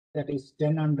that is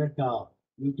 1000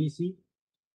 UTC.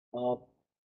 Uh,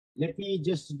 Let me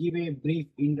just give a brief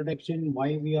introduction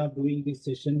why we are doing this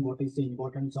session, what is the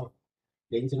importance of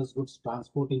dangerous goods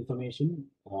transport information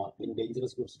in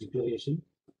dangerous goods declaration.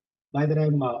 By the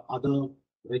time other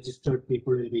registered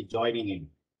people will be joining in.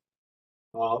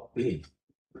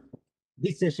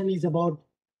 This session is about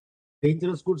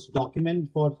dangerous goods document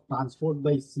for transport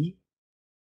by sea.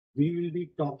 We will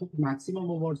be talking maximum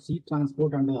about sea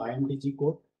transport under IMDG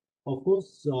code. Of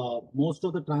course, most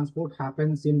of the transport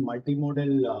happens in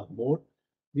multimodal mode.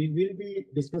 We will be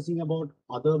discussing about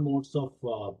other modes of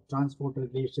transport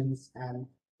relations and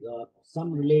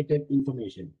some related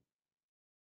information.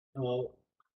 Uh,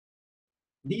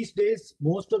 these days,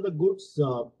 most of the goods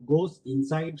goes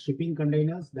inside shipping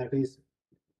containers, that is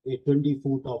a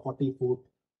 20-foot or 40-foot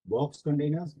box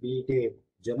containers, be it a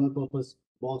general purpose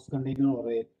box container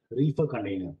or a reefer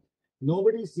container.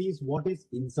 Nobody sees what is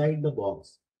inside the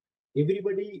box.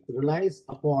 Everybody relies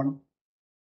upon,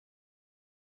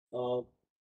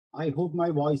 I hope my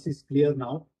voice is clear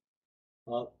now.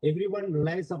 Everyone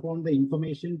relies upon the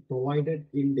information provided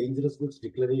in dangerous goods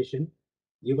declaration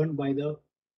given by the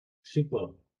shipper.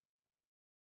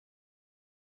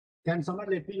 Can someone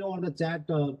let me know on the chat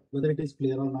whether it is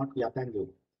clear or not? Yeah, thank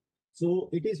you. So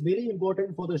it is very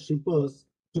important for the shippers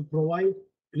to provide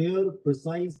clear,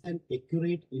 precise, and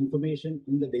accurate information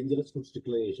in the dangerous goods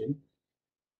declaration.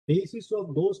 Basis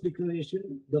of those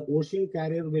declaration, the ocean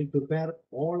carrier will prepare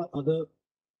all other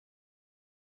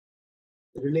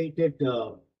related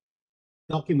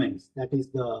documents, that is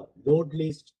the load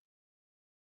list,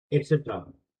 etc.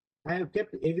 I have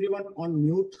kept everyone on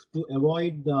mute to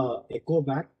avoid the echo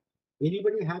back.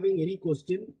 Anybody having any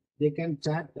question, they can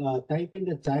type in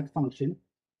the chat function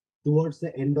towards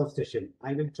the end of session.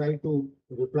 I will try to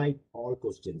reply all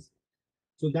questions.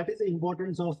 So that is the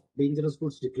importance of dangerous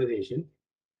goods declaration.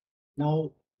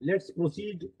 Now let's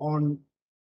proceed on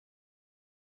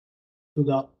to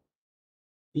the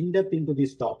in-depth into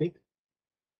this topic.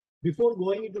 Before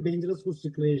going into dangerous goods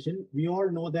declaration, we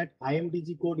all know that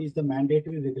IMDG code is the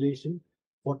mandatory regulation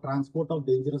for transport of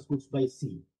dangerous goods by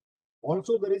sea.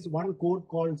 Also, there is one code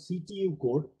called CTU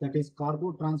code, that is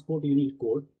Cargo Transport Unit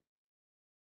Code,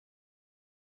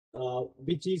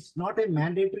 which is not a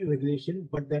mandatory regulation,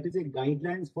 but that is a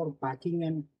guidelines for packing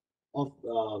and of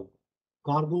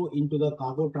cargo into the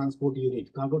cargo transport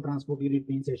unit. Cargo transport unit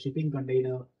means a shipping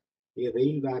container, a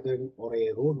rail wagon, or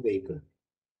a road vehicle.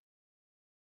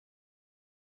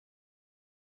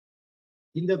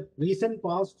 In the recent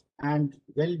past and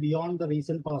well beyond the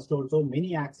recent past also,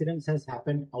 many accidents has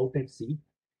happened out at sea,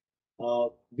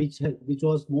 which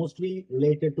was mostly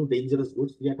related to dangerous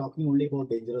goods. We are talking only about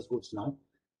dangerous goods now.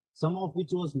 Some of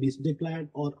which was misdeclared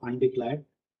or undeclared,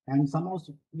 and some of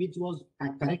which was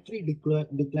correctly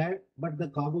declared, but the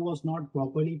cargo was not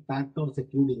properly packed or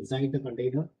secured inside the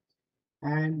container.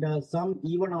 And some,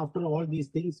 even after all these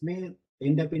things, may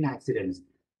end up in accidents.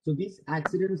 So these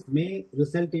accidents may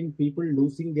result in people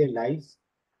losing their lives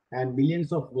and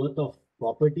millions of worth of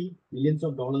property, millions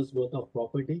of dollars worth of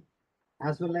property,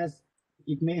 as well as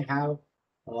it may have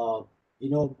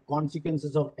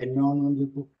consequences of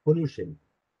environmental pollution.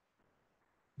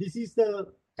 This is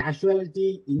the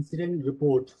casualty incident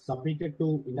report submitted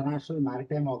to International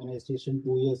Maritime Organization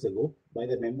 2 years ago by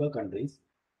the member countries.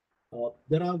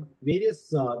 There are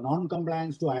various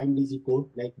non-compliance to IMDG code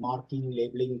like marking,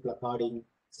 labeling, placarding,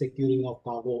 securing of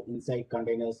cargo inside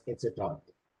containers, etc.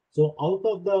 So out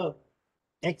of the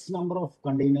X number of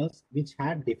containers which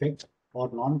had defect or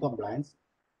non-compliance,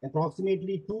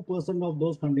 approximately 2% of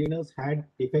those containers had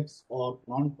defects or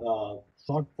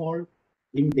shortfall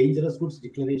in dangerous goods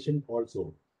declaration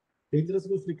also. Dangerous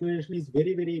goods declaration is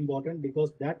very, very important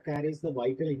because that carries the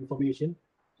vital information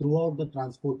throughout the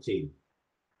transport chain.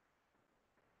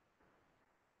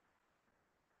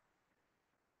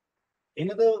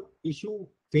 Another issue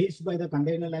faced by the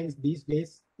container lines these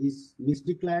days is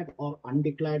misdeclared or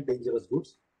undeclared dangerous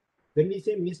goods. When we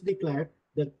say misdeclared,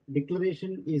 the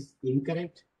declaration is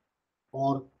incorrect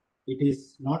or it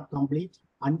is not complete.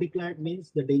 Undeclared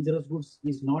means the dangerous goods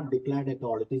is not declared at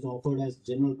all. It is offered as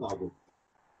general cargo.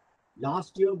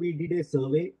 Last year, we did a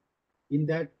survey in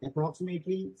that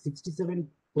approximately 67%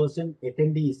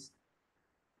 attendees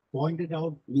pointed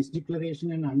out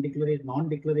misdeclaration and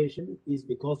non-declaration is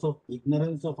because of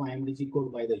ignorance of IMDG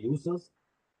code by the users.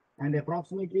 And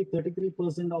approximately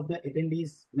 33% of the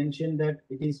attendees mentioned that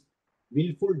it is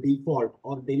willful default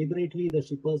or deliberately the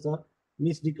shippers are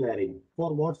misdeclaring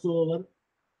for whatsoever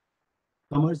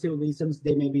commercial reasons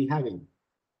they may be having.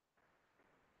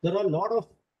 There are a lot of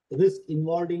risk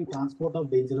involved in transport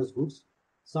of dangerous goods.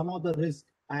 Some of the risk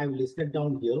I have listed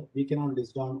down here. We cannot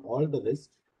list down all the risks.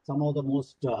 Some of the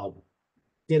most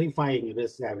terrifying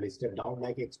risks I have listed down,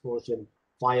 like explosion,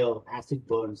 fire, acid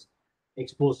burns,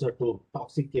 exposure to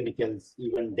toxic chemicals,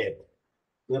 even death.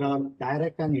 There are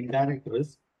direct and indirect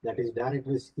risks. That is, direct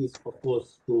risk is, of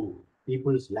course, to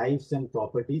people's lives and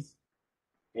properties,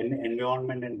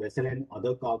 environment and vessel and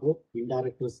other cargo.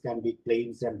 Indirect risk can be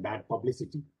claims and bad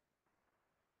publicity.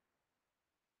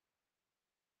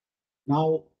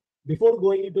 Now, before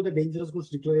going into the dangerous goods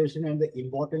declaration and the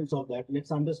importance of that,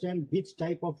 let's understand which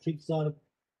type of ships are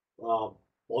uh,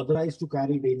 authorized to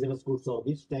carry dangerous goods, or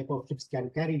which type of ships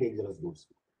can carry dangerous goods.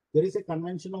 There is a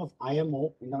convention of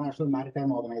IMO, International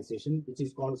Maritime Organization, which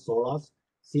is called SOLAS,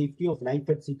 Safety of Life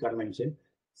at Sea Convention.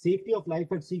 Safety of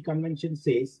Life at Sea Convention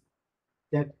says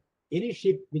that any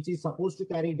ship which is supposed to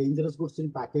carry dangerous goods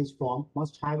in package form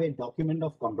must have a document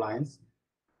of compliance.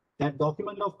 That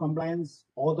document of compliance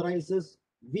authorizes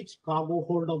which cargo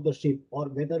hold of the ship or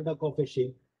weather deck of a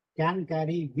ship can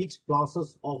carry which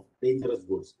classes of dangerous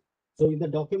goods. So if the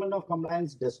document of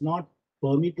compliance does not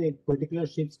permit a particular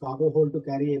ship's cargo hold to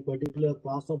carry a particular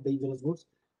class of dangerous goods,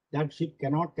 that ship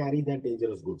cannot carry that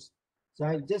dangerous goods. So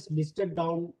I just listed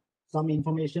down some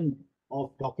information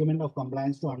of document of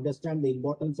compliance to understand the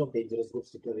importance of dangerous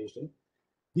goods declaration.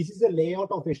 This is a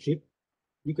layout of a ship.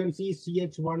 You can see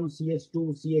CH1, CH2,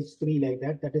 CH3 like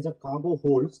that. That is a cargo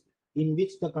holds in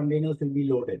which the containers will be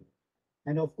loaded.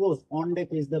 And of course, on deck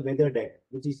is the weather deck,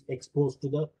 which is exposed to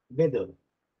the weather.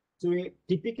 So a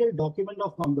typical document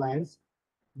of compliance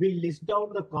will list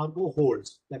down the cargo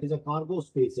holds, that is a cargo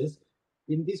spaces.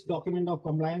 In this document of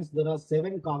compliance, there are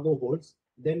 7 cargo holds,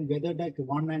 then weather deck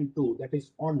 1 and 2, that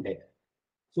is on deck.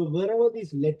 So wherever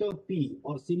this letter P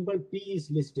or symbol P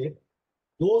is listed,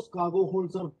 those cargo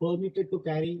holds are permitted to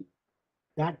carry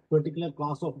that particular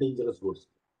class of dangerous goods.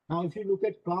 Now, if you look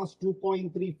at class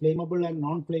 2.3 flammable and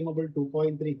non-flammable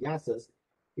 2.3 gases,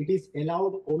 it is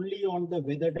allowed only on the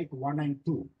weather deck 1 and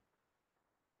 2.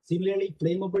 Similarly,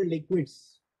 flammable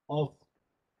liquids of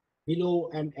below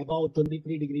and above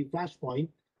 23-degree flash point,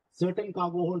 certain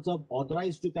cargo holds are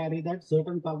authorized to carry that,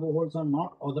 certain cargo holds are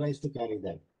not authorized to carry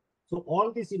that. So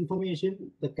all this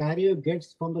information the carrier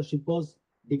gets from the shipper's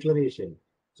declaration.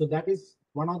 So that is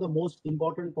one of the most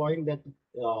important point, that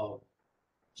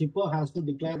shipper has to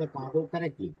declare the cargo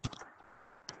correctly.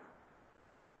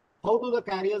 How do the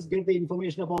carriers get the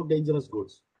information about dangerous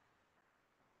goods?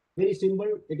 Very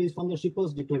simple, it is from the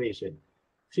shipper's declaration.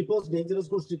 Shipper's dangerous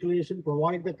goods declaration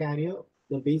provide the carrier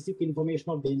the basic information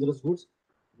of dangerous goods,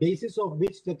 basis of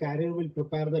which the carrier will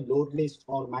prepare the load list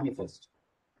or manifest.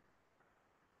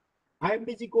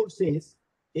 IMDG code says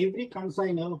every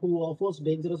consignor who offers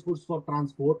dangerous goods for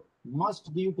transport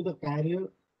must give to the carrier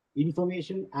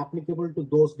information applicable to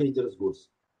those dangerous goods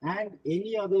and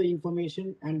any other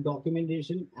information and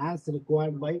documentation as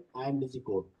required by IMDG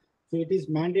code. So it is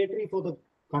mandatory for the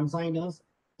consignors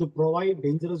to provide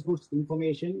dangerous goods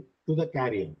information to the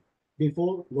carrier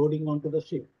before loading onto the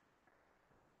ship.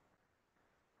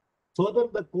 Further,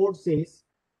 the code says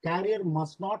carrier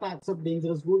must not accept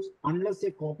dangerous goods unless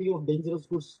a copy of dangerous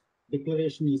goods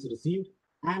declaration is received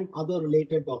and other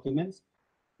related documents,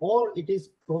 or it is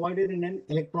provided in an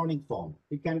electronic form.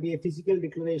 It can be a physical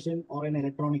declaration or an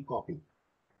electronic copy.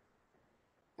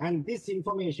 And this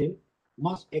information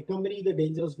must accompany the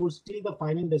dangerous goods till the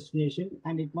final destination,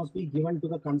 and it must be given to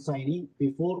the consignee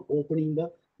before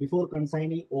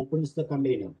consignee opens the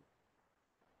container.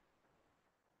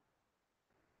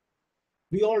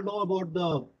 We all know about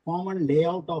the common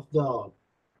layout of the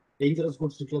dangerous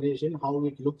goods declaration, how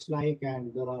it looks like,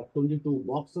 and there are 22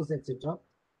 boxes, etc.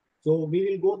 So we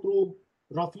will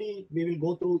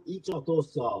go through each of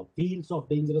those fields of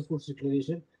dangerous goods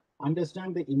declaration,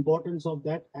 understand the importance of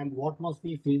that and what must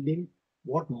be filled in,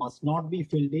 what must not be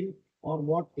filled in, or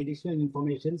what additional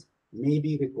informations may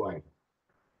be required.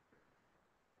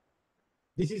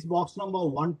 This is box number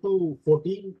 1 to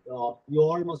 14. You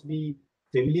all must be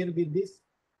familiar with this.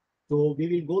 So we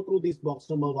will go through this box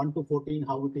number 1 to 14,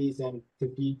 how it is, and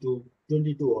 15 to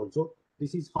 22 also.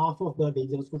 This is half of the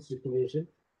dangerous goods declaration.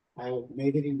 I have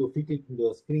made it into fit it into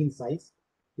the screen size.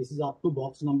 This is up to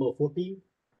box number 14.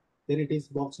 Then it is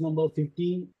box number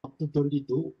 15 up to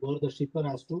 22, where the shipper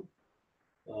has to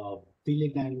fill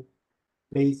in and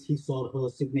place his or her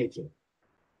signature.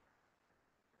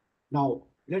 Now,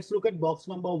 let's look at box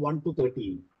number 1 to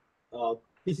 13.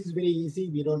 This is very easy.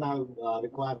 We don't have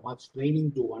require much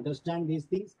training to understand these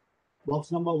things.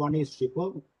 Box number 1 is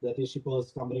shipper, that is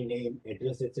shipper's company name,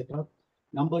 address, etc.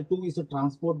 Number 2 is a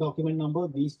transport document number.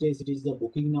 These days it is the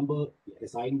booking number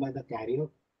assigned by the carrier.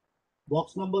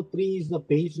 Box number 3 is the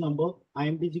page number.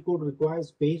 IMDG code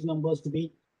requires page numbers to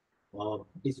be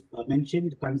is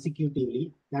mentioned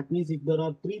consecutively. That means if there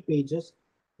are 3 pages,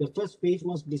 the first page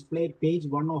must display page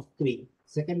 1 of 3,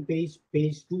 second page,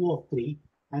 page 2 of 3,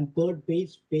 and third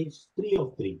page, page 3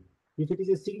 of 3. If it is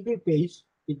a single page,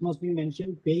 it must be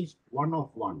mentioned page 1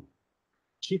 of 1.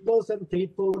 Shippers and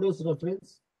freight forwarders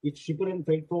reference. If shipper and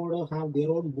freight forwarder have their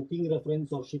own booking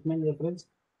reference or shipment reference,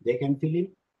 they can fill in.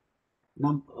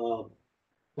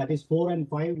 That is 4 and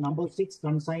 5. Number 6,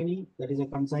 consignee. That is a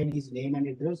consignee's name and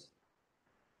address.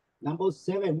 Number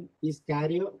 7 is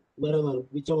carrier, wherever,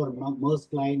 whichever,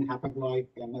 Maersk Line, Hapag-Lloyd,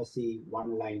 MSC,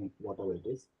 One Line, whatever it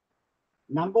is.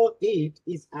 Number 8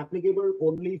 is applicable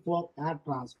only for air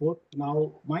transport.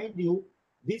 Now, mind you,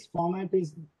 this format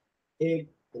is a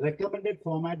recommended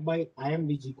format by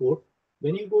IMDG code.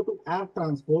 When you go to air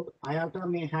transport, IATA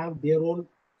may have their own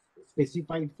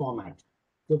specified format.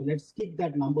 So let's skip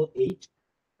that number 8.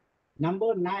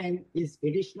 Number 9 is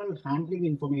additional handling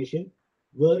information,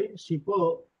 wherein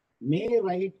shipper may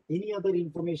write any other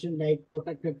information like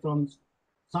protected from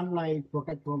sunlight,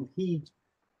 protect from heat,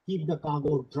 keep the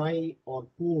cargo dry or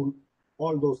cool,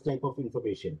 all those type of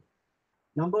information.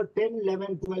 Number 10,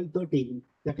 11, 12, 13,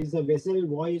 that is the vessel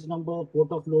voyage number,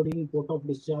 port of loading, port of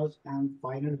discharge, and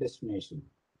final destination.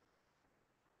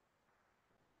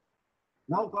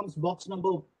 Now comes box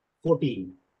number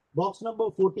 14. Box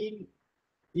number 14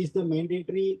 is the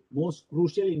mandatory most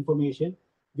crucial information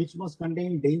which must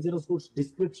contain dangerous goods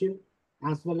description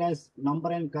as well as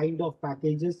number and kind of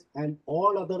packages and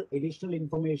all other additional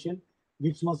information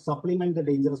which must supplement the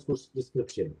dangerous goods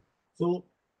description. So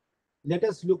let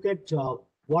us look at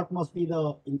what must be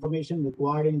the information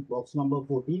required in box number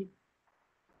 14.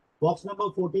 Box number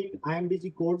 14,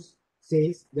 IMDG codes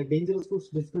says the dangerous goods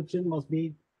description must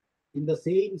be in the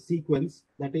same sequence,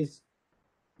 that is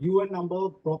UN number,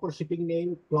 proper shipping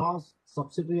name, class,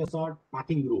 subsidiary hazard,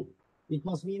 packing group. It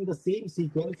must be in the same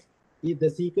sequence. If the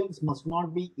sequence must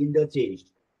not be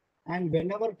interchanged. And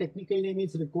whenever technical name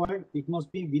is required, it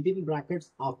must be within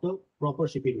brackets after proper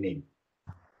shipping name.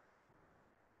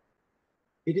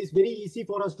 It is very easy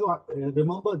for us to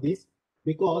remember this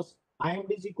because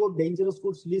IMDG code dangerous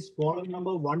goods list column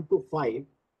number 1 to 5.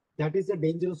 That is the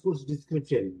dangerous goods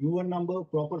description. UN number,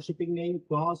 proper shipping name,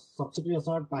 class, subsidiary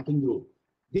hazard, packing group.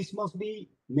 This must be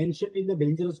mentioned in the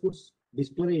dangerous goods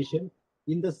declaration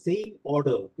in the same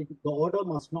order. The order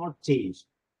must not change.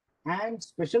 And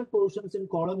special portions in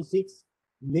column 6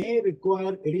 may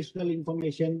require additional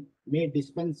information, may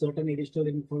dispense certain additional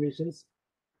informations,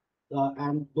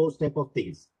 and those type of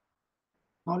things.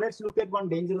 Now let's look at one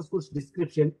dangerous goods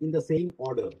description in the same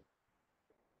order.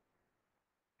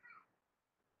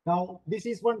 Now this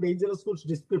is one dangerous goods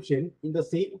description in the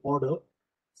same order.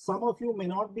 Some of you may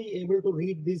not be able to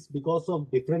read this because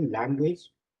of different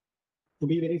language. To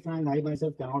be very frank, I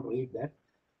myself cannot read that.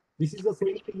 This is the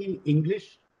same thing in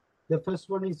English. The first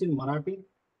one is in Marathi.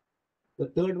 The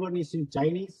third one is in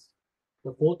Chinese.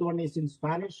 The fourth one is in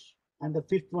Spanish. And the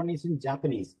fifth one is in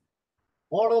Japanese.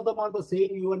 All of them are the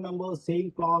same UN number,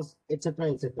 same clause,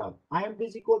 etc. etc.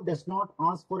 IMDG code does not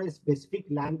ask for a specific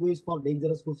language for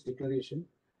dangerous goods declaration.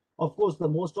 Of course, the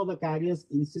most of the carriers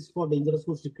insist for dangerous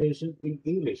goods declaration in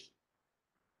English.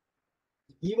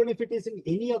 Even if it is in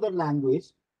any other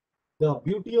language, the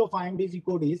beauty of IMDG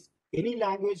code is any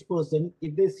language person,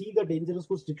 if they see the dangerous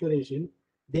goods declaration,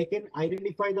 they can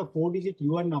identify the 4-digit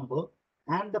UN number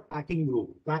and the packing group.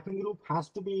 Packing group has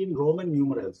to be in Roman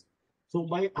numerals. So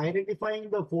by identifying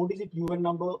the 4-digit UN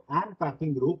number and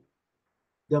packing group,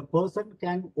 the person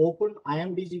can open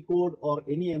IMDG code or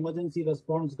any emergency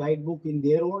response guidebook in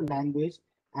their own language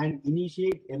and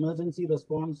initiate emergency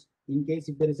response in case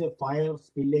if there is a fire,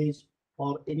 spillage,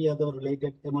 or any other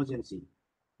related emergency.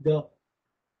 The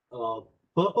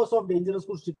purpose of dangerous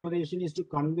goods declaration is to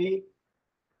convey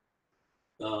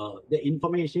the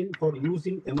information for use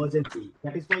in emergency.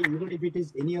 That is why even if it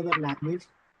is any other language,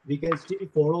 we can still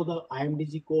follow the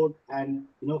IMDG code and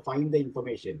find the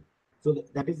information. So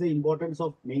that is the importance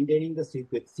of maintaining the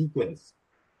sequence.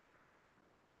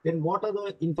 Then what are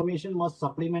the information must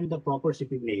supplement the proper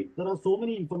shipping name? There are so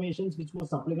many informations which must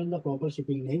supplement the proper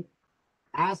shipping name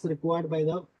as required by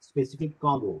the specific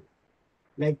cargo.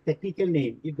 Like technical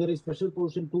name, if there is special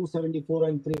portion 274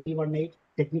 and 318,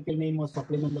 technical name must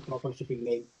supplement the proper shipping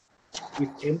name. If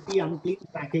empty unclean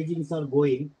packagings are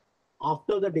going,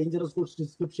 after the dangerous goods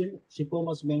description, shipper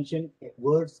must mention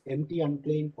words empty,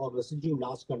 unclean, or residue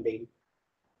last contained.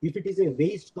 If it is a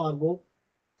waste cargo,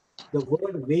 the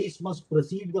word waste must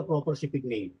precede the proper shipping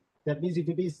name. That means if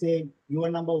it is say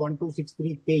UN number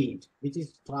 1263 paint, which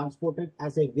is transported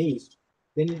as a waste,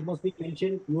 then it must be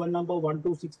mentioned UN number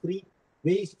 1263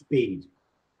 waste paint.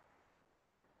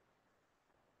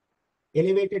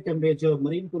 elevated temperature,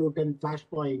 marine pollutant, flash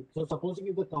point. So supposing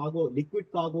if the cargo, liquid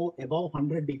cargo above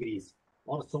 100 degrees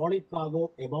or solid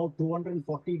cargo above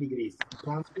 240 degrees,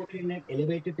 transported in an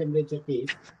elevated temperature case,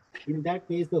 in that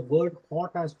case, the word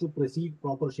hot has to precede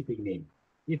proper shipping name.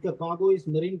 If the cargo is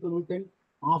marine pollutant,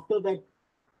 after that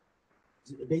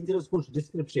dangerous goods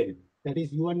description, that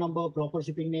is UN number, proper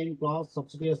shipping name, class,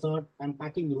 subsidiary assert, and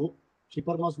packing group,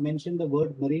 shipper must mention the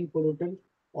word marine pollutant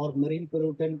or marine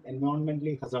pollutant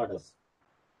environmentally hazardous.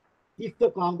 If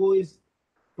the cargo is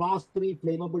class 3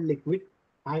 flammable liquid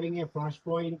having a flash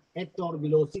point at or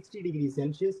below 60 degrees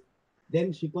Celsius,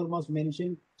 then shipper must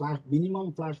mention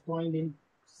minimum flash point in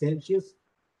Celsius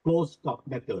closed cup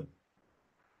method.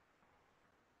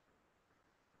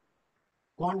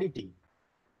 Quantity.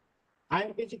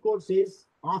 IMPG code says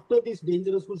after this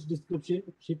dangerous goods description,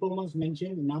 shipper must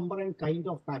mention number and kind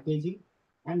of packaging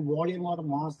and volume or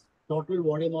mass, total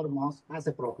volume or mass as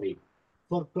appropriate.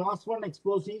 For class 1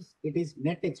 explosives, it is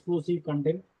net explosive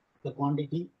content, the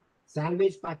quantity,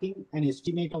 salvage packing, an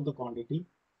estimate of the quantity.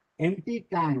 Empty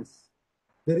tanks,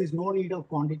 there is no need of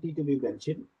quantity to be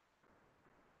mentioned.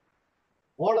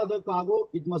 All other cargo,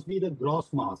 it must be the gross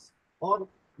mass or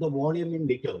the volume in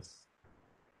liters.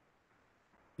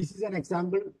 This is an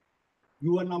example.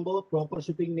 UN number, proper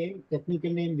shipping name,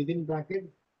 technical name within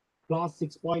bracket, class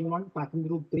 6.1, packing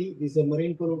group 3. This is a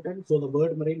marine pollutant. So the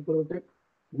word marine pollutant,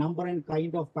 number and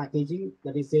kind of packaging,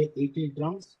 that is say 80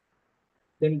 drums,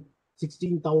 then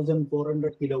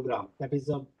 16,400 kilogram. That is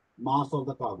the mass of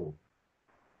the cargo.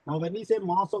 Now, when we say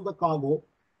mass of the cargo,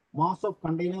 mass of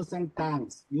containers and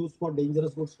tanks used for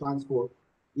dangerous goods transport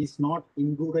is not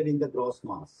included in the gross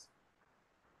mass.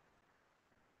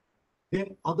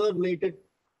 Then other related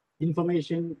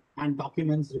information and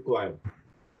documents required.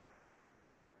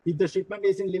 If the shipment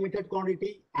is in limited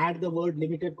quantity, add the word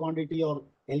limited quantity or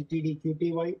LTD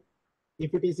QTY.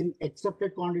 If it is in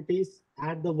accepted quantities,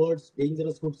 add the words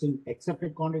dangerous goods in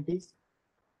accepted quantities.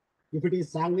 If it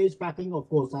is salvage packing, of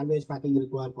course, salvage packing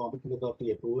requires competent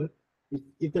authority approval.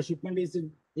 If the shipment is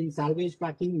in salvage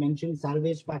packing, mention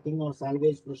salvage packing or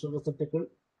salvage pressure receptacle.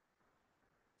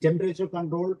 Temperature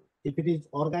control, if it is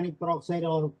organic peroxide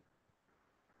or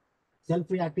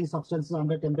self-reacting substances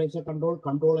under temperature control,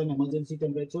 control and emergency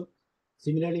temperature.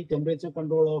 Similarly, temperature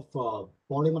control of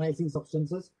polymerizing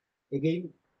substances, again,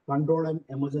 control and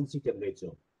emergency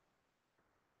temperature.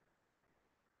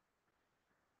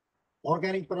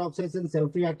 Organic peroxides and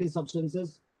self-reacting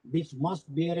substances which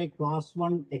must bear a class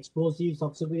 1 explosive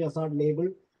subsidiary hazard label.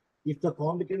 If the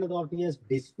competent authority has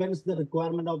dispensed the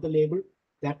requirement of the label,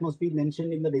 that must be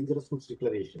mentioned in the dangerous goods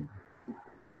declaration.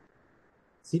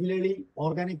 Similarly,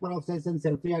 organic peroxides and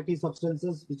self-reactive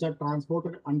substances which are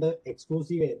transported under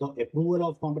exclusive the approval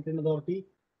of competent authority,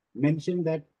 mention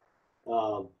that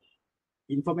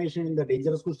information in the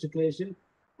dangerous goods declaration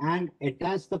and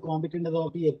attach the competent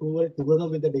authority approval together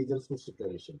with the dangerous goods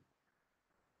declaration.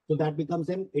 So that becomes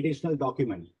an additional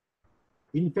document.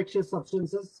 Infectious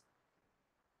substances,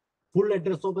 full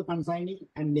address of the consignee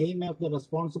and name of the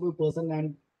responsible person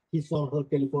and his or her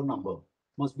telephone number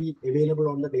must be available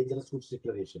on the dangerous goods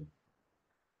declaration.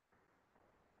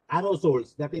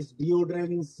 Aerosols, that is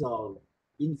deodorants,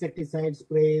 insecticide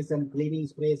sprays and cleaning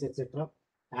sprays, etc.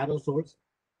 Aerosols.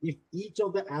 If each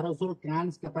of the aerosol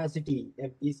cans capacity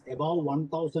is above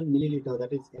 1000 milliliter,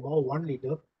 that is above 1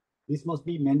 liter, this must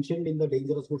be mentioned in the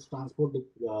dangerous goods transport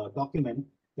document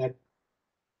that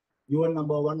UN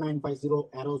number 1950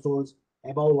 aerosols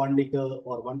above 1 liter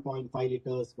or 1.5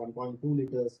 liters, 1.2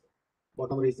 liters,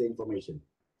 whatever is the information.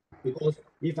 Because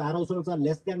if aerosols are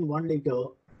less than 1 liter,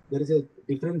 there is a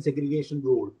different segregation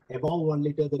rule. Above 1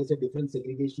 liter, there is a different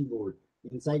segregation rule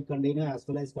inside container as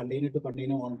well as container to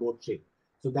container on board ship.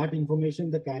 So that information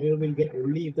the carrier will get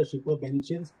only if the shipper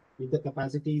mentions if the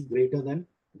capacity is greater than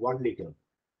 1 liter.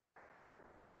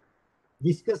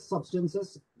 Viscous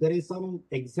substances, there is some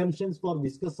exemptions for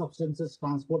viscous substances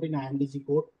transport in IMDG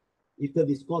code. If the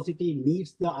viscosity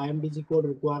meets the IMDG code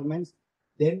requirements,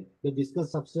 then the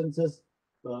viscous substances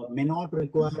may not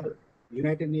require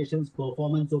United Nations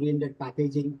performance-oriented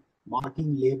packaging,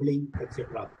 marking, labeling,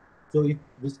 etc. So if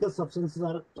viscous substances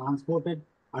are transported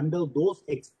under those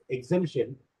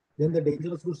exemption, then the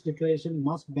dangerous goods declaration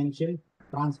must mention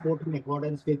transport in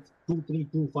accordance with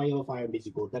 2325 of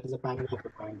IMDG code. That is a paragraph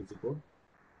of IMDG code.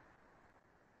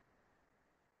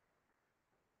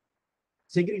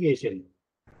 Segregation.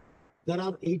 There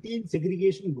are 18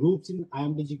 segregation groups in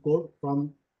IMDG code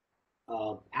from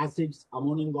acids,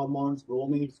 ammonium compounds,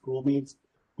 bromides, chromates,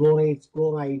 chlorates,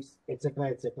 chlorides,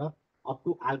 etc., up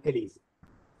to alkalis.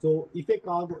 So if a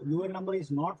cargo UN number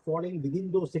is not falling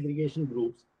within those segregation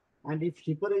groups, And if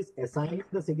shipper is assigning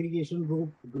the segregation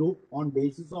group on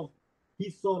basis of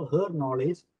his or her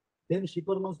knowledge, then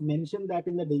shipper must mention that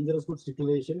in the dangerous goods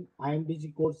declaration,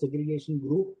 IMDG code segregation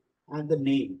group and the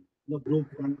name, group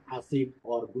 1 acid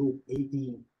or group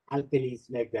 18 alkalis,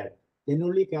 like that. Then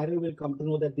only carrier will come to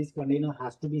know that this container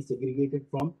has to be segregated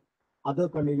from other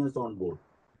containers on board.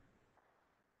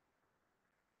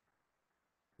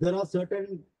 There are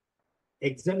certain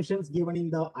exemptions given in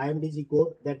the IMDG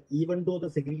code that even though the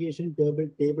segregation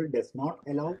table does not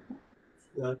allow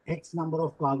X number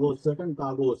of cargoes, certain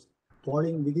cargoes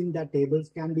falling within that tables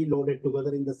can be loaded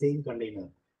together in the same container.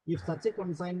 If such a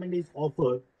consignment is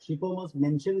offered, shipper must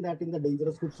mention that in the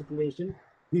dangerous goods situation,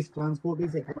 this transport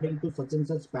is according to such and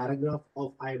such paragraph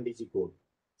of IMDG code.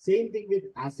 Same thing with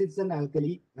acids and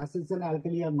alkali. Acids and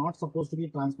alkali are not supposed to be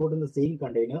transported in the same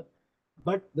container,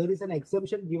 but there is an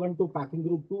exception given to packing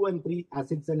group 2 and 3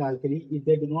 acids and alkali if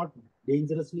they do not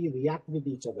dangerously react with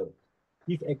each other.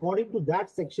 If according to that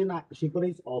section, shipper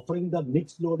is offering the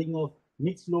mixed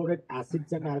loaded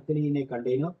acids and alkali in a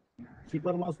container,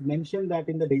 shipper must mention that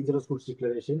in the dangerous goods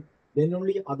declaration. Then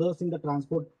only others in the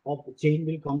transport of chain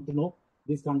will come to know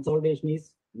this consolidation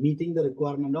is meeting the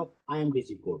requirement of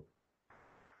IMDG code.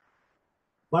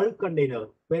 Bulk container,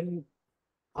 when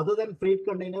other than freight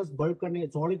containers, bulk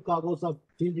containers, solid cargoes are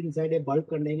filled inside a bulk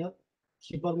container,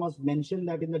 shipper must mention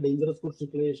that in the dangerous goods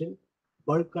declaration.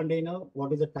 Bulk container,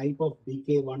 what is the type of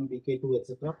BK1, BK2,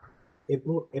 etc.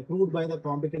 Approved by the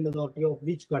competent authority of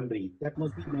which country, that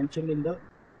must be mentioned in the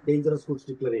dangerous goods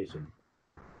declaration.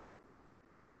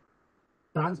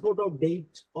 Transport of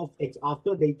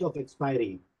after date of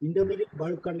expiry, intermediate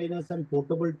bulk containers and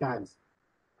portable tanks,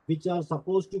 which are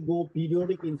supposed to go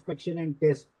periodic inspection and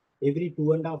test every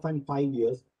 2.5 and 5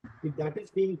 years. If that is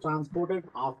being transported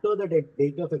after the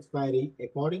date of expiry,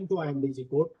 according to IMDG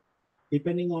code,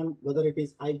 depending on whether it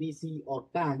is IBC or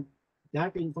tank,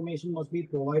 that information must be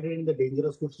provided in the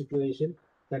dangerous goods declaration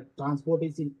that transport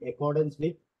is in accordance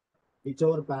with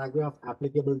whichever paragraph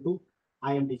applicable to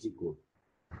IMDG code.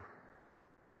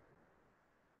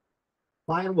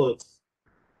 Fireworks.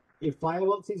 If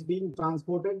fireworks is being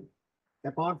transported,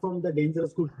 apart from the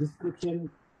dangerous goods description,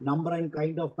 number and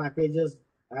kind of packages,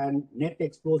 and net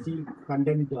explosive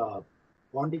content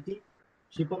quantity,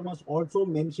 shipper must also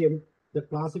mention the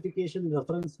classification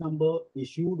reference number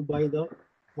issued by the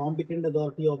competent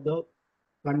authority of the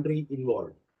country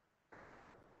involved.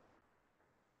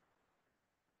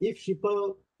 If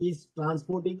shipper is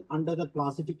transporting under the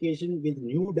classification with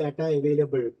new data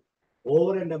available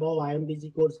over and above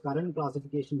IMDG code's current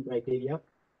classification criteria,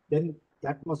 then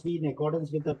that must be in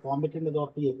accordance with the competent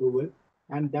authority approval,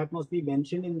 and that must be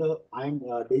mentioned in the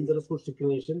dangerous goods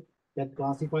declaration that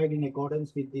classified in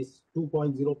accordance with this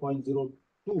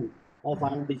 2.0.02 of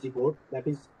IMDG code, that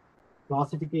is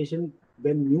classification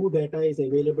when new data is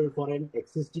available for an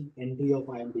existing entry of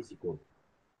IMDG code.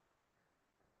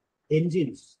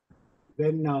 Engines.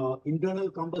 When internal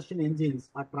combustion engines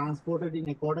are transported in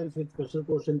accordance with Special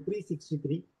Portion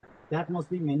 363, that must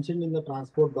be mentioned in the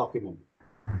transport document.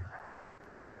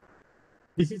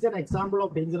 This is an example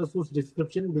of dangerous goods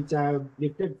description which I have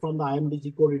lifted from the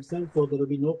IMDG code itself, so there will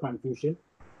be no confusion.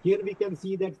 Here we can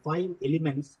see that 5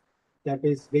 elements, that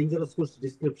is dangerous goods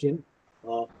description.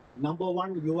 Number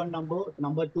 1, UN number.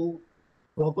 Number 2,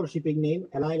 proper shipping name,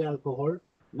 allyl alcohol.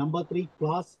 Number 3,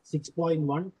 class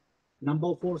 6.1.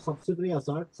 Number 4, subsidiary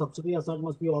hazard. Subsidiary hazard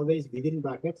must be always within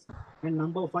brackets. And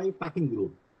number 5, packing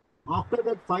group. After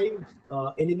that 5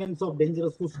 elements of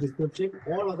dangerous goods description,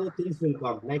 all other things will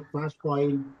come like flash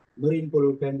point, marine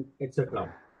pollutant,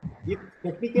 etc. If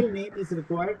technical name is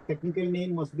required, technical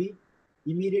name must be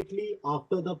immediately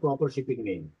after the proper shipping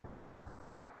name.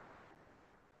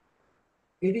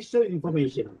 Additional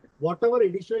information. Whatever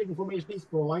additional information is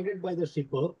provided by the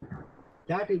shipper,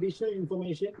 that additional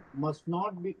information must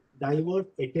not be divert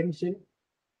attention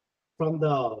from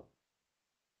the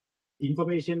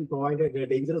information provided, the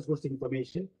dangerous goods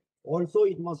information. Also,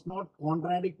 it must not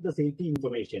contradict the safety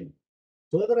information.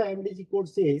 Further, IMDG code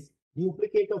says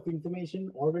duplicate of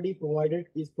information already provided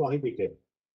is prohibited.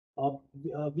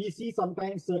 We see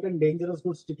sometimes certain dangerous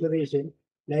goods declaration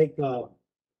like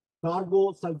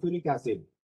cargo sulfuric acid,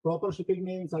 proper shipping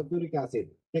name sulfuric acid,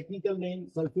 technical name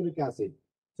sulfuric acid.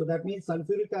 So that means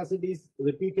sulfuric acid is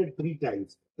repeated 3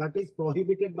 times. That is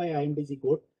prohibited by IMDG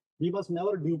code. We must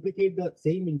never duplicate the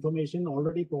same information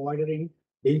already provided in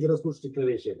dangerous goods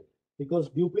declaration, because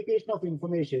duplication of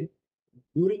information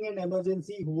during an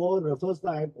emergency, whoever refers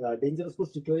the dangerous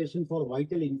goods declaration for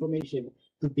vital information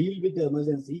to deal with the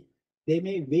emergency, they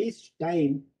may waste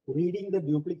time reading the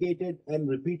duplicated and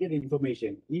repeated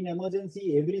information. In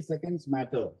emergency, every seconds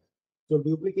matter. So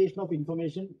duplication of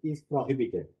information is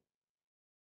prohibited.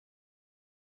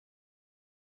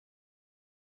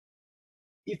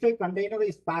 If a container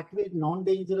is packed with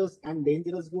non-dangerous and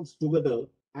dangerous goods together,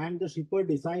 and the shipper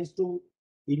decides to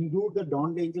include the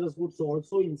non-dangerous goods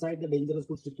also inside the dangerous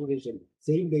goods declaration,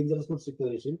 same dangerous goods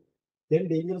declaration, then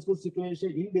dangerous goods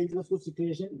situation, in dangerous goods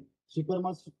situation, shipper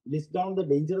must list down the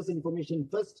dangerous information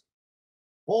first,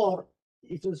 or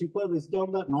if the shipper lists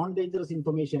down the non-dangerous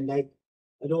information like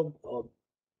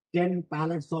 10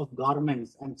 pallets of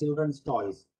garments and children's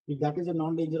toys, if that is a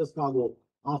non-dangerous cargo,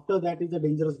 after that is the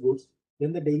dangerous goods,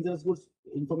 then the dangerous goods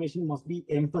information must be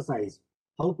emphasized.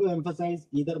 How to emphasize?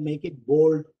 Either make it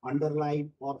bold,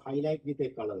 underline, or highlight with a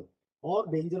color, or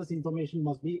dangerous information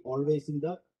must be always in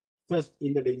the first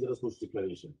in the dangerous goods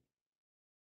declaration.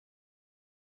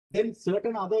 Then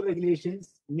certain other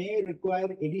regulations may require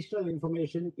additional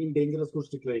information in dangerous goods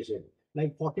declaration,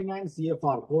 like 49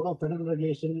 CFR, Code of Federal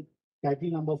Regulation,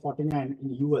 title number 49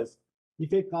 in US.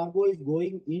 If a cargo is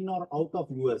going in or out of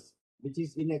US, which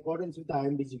is in accordance with the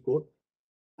IMDG code,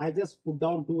 I just put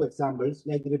down two examples,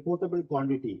 like reportable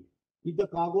quantity. If the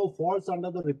cargo falls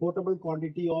under the reportable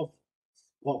quantity of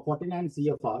 49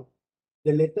 CFR,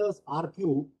 the letters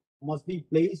RQ must be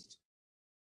placed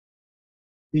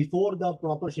before the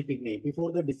proper shipping name,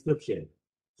 before the description.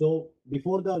 So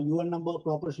before the UN number,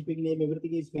 proper shipping name,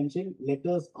 everything is mentioned,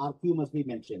 letters RQ must be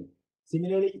mentioned.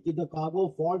 Similarly, if the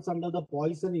cargo falls under the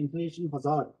poison inhalation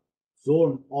hazard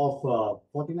zone of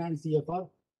 49 CFR,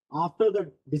 after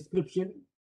the description,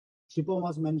 shipper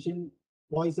must mention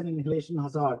poison inhalation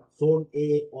hazard zone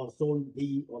A or zone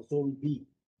D or zone B,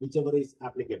 whichever is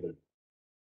applicable.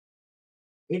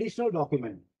 Additional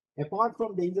document. Apart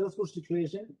from dangerous goods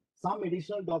declaration, some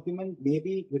additional document may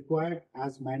be required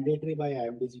as mandatory by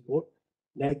IMDG code,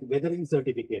 like weathering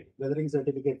certificate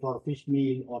for fish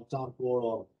meal or charcoal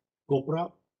or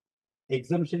copra,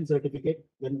 exemption certificate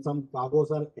when some cargoes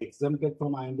are exempted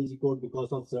from IMDG code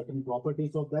because of certain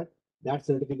properties of that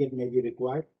certificate may be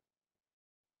required.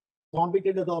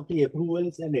 Competent authority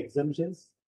approvals and exemptions.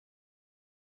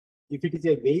 If it is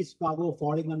a waste cargo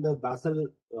falling under Basel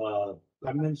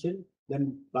Convention,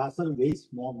 then Basel waste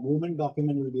movement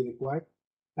document will be required,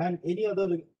 and any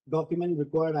other document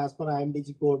required as per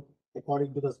IMDG code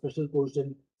according to the special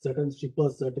portion, certain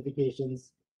shippers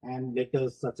certifications and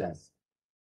letters such as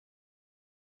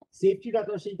safety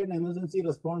data sheet and emergency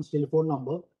response telephone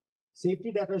number.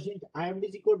 Safety data sheet,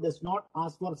 IMDG code does not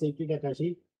ask for safety data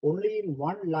sheet. Only in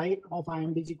one line of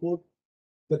IMDG code,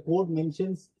 the code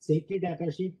mentions safety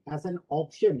data sheet as an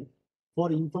option for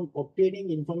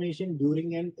obtaining information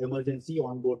during an emergency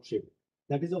on board ship.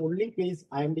 That is the only place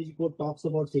IMDG code talks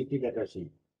about safety data sheet.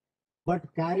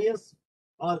 But carriers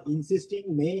are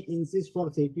may insist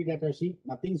for safety data sheet.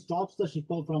 Nothing stops the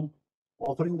shipper from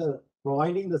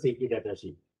providing the safety data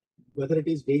sheet, whether it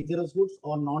is dangerous goods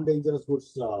or non-dangerous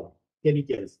goods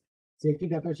chemicals. Safety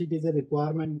data sheet is a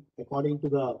requirement according to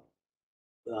the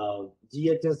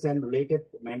GHS and related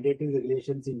mandatory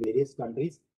regulations in various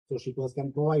countries, so shippers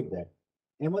can provide that.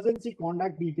 Emergency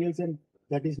contact details, and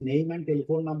that is name and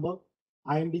telephone number.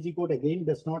 IMDG code again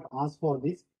does not ask for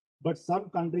this, but some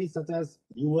countries such as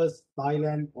US,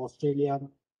 Thailand, Australia,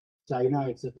 China,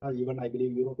 etc., even I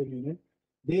believe European Union,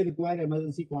 they require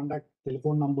emergency contact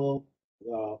telephone number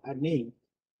and name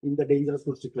in the dangerous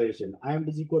goods declaration.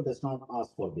 IMDG code does not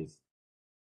ask for this.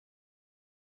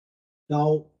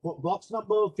 Now, for box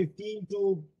number 15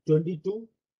 to 22,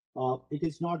 it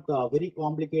is not very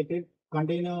complicated.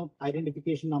 Container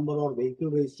identification number or vehicle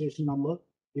registration number.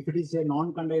 If it is a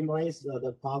non-containerized,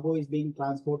 the cargo is being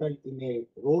transported in a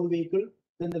road vehicle,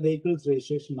 then the vehicle's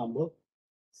registration number.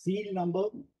 Seal number,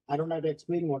 I don't have to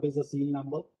explain what is the seal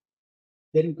number.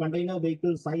 Then container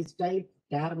vehicle size type,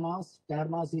 TAR mass. TAR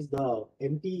mass is the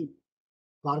empty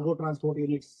cargo transport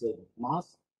unit's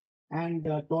mass, and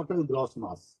total gross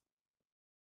mass.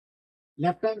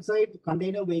 Left-hand side,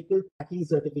 container vehicle packing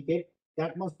certificate,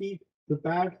 that must be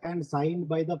prepared and signed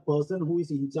by the person who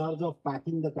is in charge of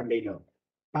packing the container.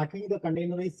 Packing the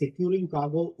container is securing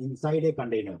cargo inside a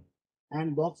container.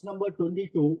 And box number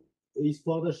 22 is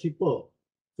for the shipper.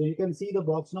 So you can see the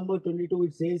box number 22,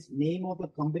 it says name of the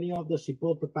company of the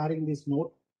shipper preparing this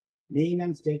note, name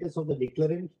and status of the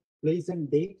declarant, place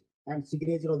and date, and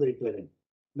signature of the declarant.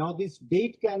 Now this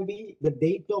date can be the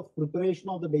date of preparation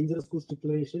of the dangerous goods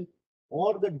declaration,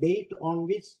 or the date on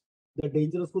which the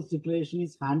dangerous goods declaration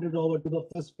is handed over to the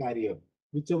first carrier,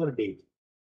 whichever date.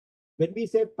 When we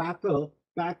say packer,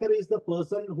 packer is the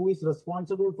person who is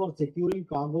responsible for securing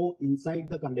cargo inside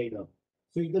the container.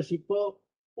 So if the shipper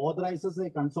authorizes a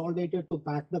consolidator to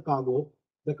pack the cargo,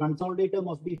 the consolidator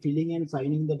must be filling and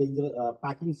signing the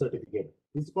packing certificate.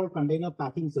 This is called container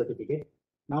packing certificate.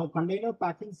 Now, container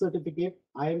packing certificate,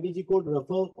 IMDG code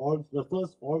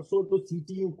refers also to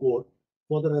CTU code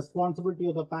for the responsibility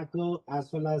of the packer as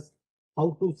well as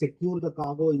how to secure the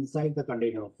cargo inside the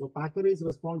container. So packer is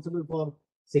responsible for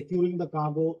securing the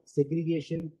cargo,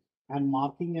 segregation, and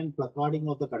marking and placarding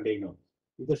of the container.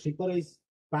 If the shipper is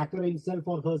packer himself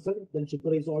or herself, then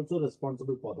shipper is also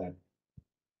responsible for that.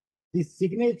 The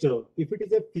signature, if it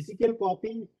is a physical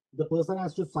copy, the person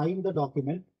has to sign the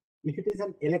document. If it is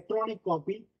an electronic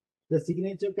copy, the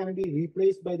signature can be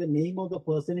replaced by the name of the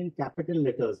person in capital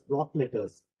letters, block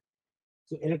letters.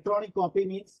 So electronic copy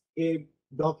means a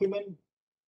document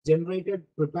generated,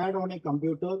 prepared on a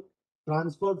computer,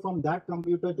 transferred from that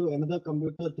computer to another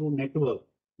computer through network,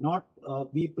 not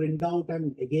we print out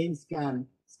and again scan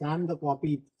the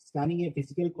copy. Scanning a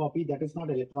physical copy, that is not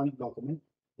electronic document.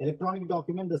 Electronic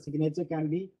document, the signature can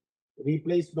be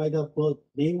replaced by the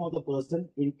name of the person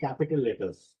in capital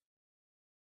letters.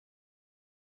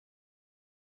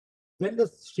 When the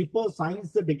shipper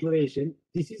signs the declaration,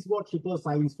 this is what shipper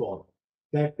signs for.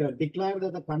 That declare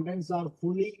that the contents are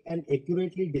fully and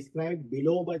accurately described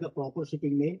below by the proper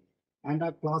shipping name and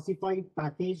are classified,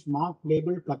 packaged, marked,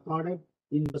 labeled, placarded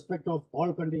in respect of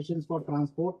all conditions for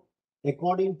transport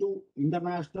according to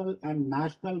international and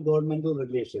national governmental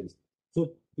regulations.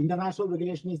 So international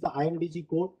regulation is the IMDG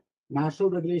code. National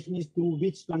regulation is through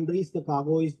which countries the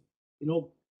cargo is,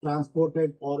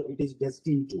 transported or it is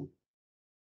destined to.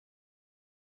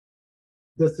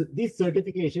 This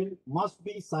certification must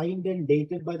be signed and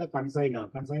dated by the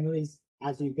consignor. Consignor is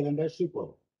as equivalent as shipper.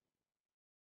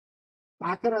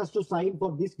 Packer has to sign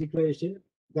for this declaration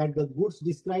that the goods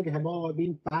described above have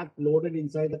been packed, loaded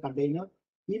inside the container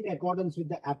in accordance with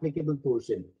the applicable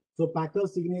portion. So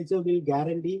packer's signature will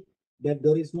guarantee that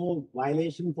there is no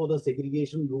violation for the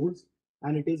segregation rules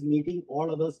and it is meeting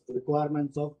all other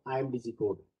requirements of IMDG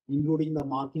code, including the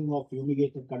marking of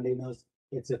fumigated containers,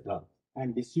 etc.,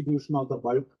 and distribution of the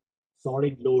bulk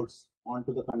solid loads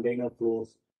onto the container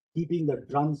floors, keeping the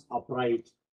drums upright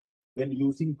when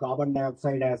using carbon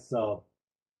dioxide as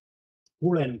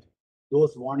coolant.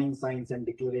 Those warning signs and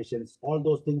declarations, all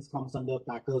those things comes under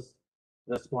packer's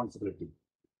responsibility.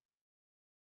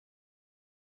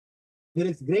 There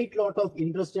is great lot of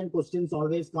interest and questions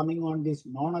always coming on this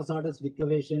non-hazardous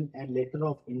declaration and letter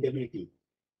of indemnity.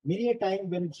 Many a time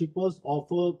when shippers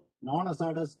offer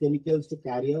non-hazardous chemicals to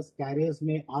carriers, carriers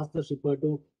may ask the shipper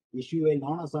to issue a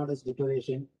non-hazardous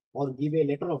declaration or give a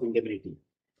letter of indemnity.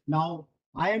 Now,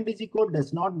 IMDG code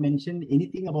does not mention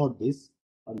anything about this,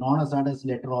 a non-hazardous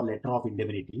letter or letter of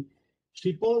indemnity.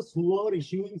 Shippers who are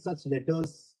issuing such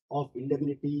letters of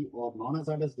indemnity or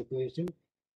non-hazardous declaration,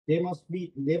 they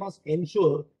must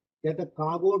ensure that the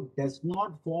cargo does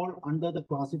not fall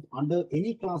under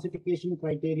any classification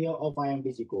criteria of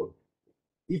IMDG code.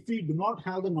 If we do not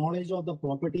have the knowledge of the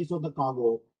properties of the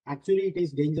cargo, actually it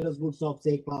is dangerous goods of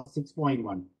say class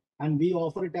 6.1, and we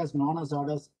offer it as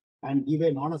non-hazardous and give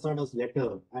a non-hazardous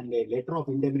letter and a letter of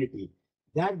indemnity,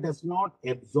 that does not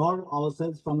absolve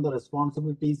ourselves from the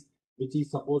responsibilities which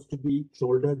is supposed to be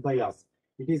shouldered by us.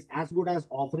 It is as good as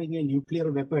offering a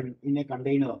nuclear weapon in a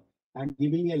container and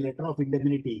giving a letter of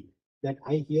indemnity that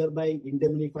I hereby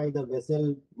indemnify the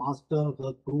vessel, master,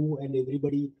 her crew, and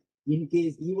everybody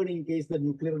even in case the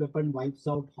nuclear weapon wipes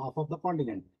out half of the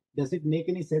continent. Does it make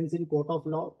any sense in court of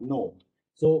law? No.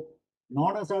 So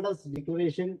non-hazardous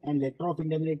declaration and letter of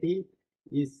indemnity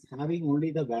is having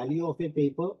only the value of a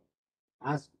paper,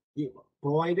 as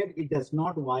provided it does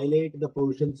not violate the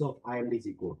provisions of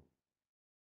IMDG code.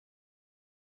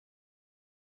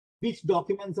 Which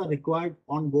documents are required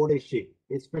on board a ship?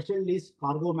 A special list,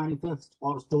 cargo manifest,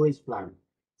 or storage plan.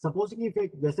 Supposing if a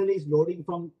vessel is loading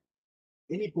from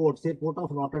any port, say port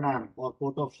of Rotterdam or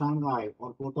port of Shanghai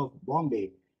or port of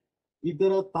Bombay, if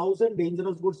there are 1,000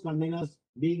 dangerous goods containers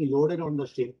being loaded on the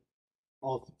ship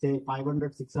of say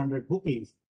 500, 600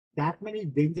 bookings, that many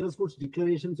dangerous goods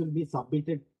declarations will be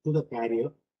submitted to the carrier.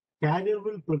 Carrier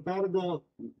will prepare the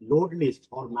load list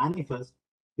or manifest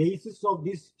basis of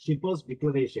this shipper's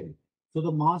declaration. So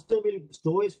the master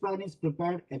storage plan is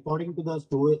prepared according to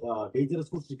the dangerous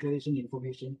goods declaration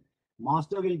information.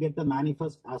 Master will get the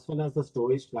manifest as well as the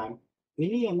storage plan.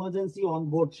 Any emergency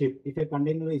on board ship, if a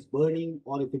container is burning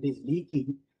or if it is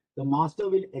leaking, the master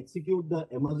will execute the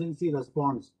emergency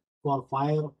response for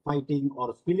fire fighting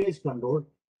or spillage control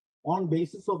on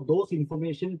basis of those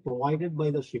information provided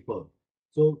by the shipper.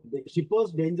 So the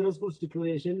shipper's dangerous goods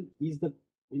declaration is the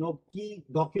key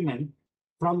document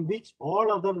from which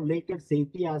all other related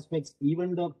safety aspects,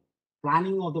 even the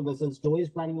planning of the vessel,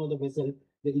 storage planning of the vessel,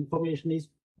 the information is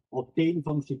obtained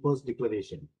from shipper's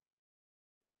declaration.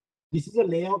 This is a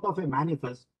layout of a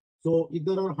manifest. So if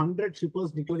there are 100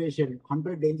 shippers declaration,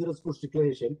 100 dangerous goods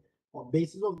declaration, on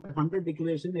basis of 100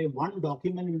 declaration, a one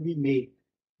document will be made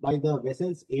by the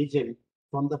vessel's agent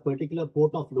from the particular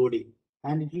port of loading,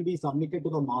 and it will be submitted to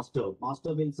the master.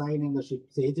 Master will sign and the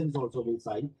ship's agents also will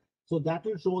sign. So that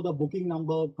will show the booking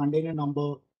number, container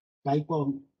number, type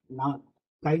of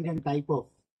kind and type of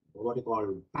what you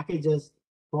call packages,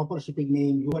 proper shipping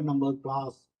name, UN number,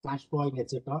 class, flash point,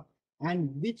 etc. And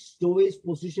which stowage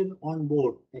position on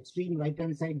board. Extreme right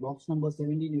hand side, box number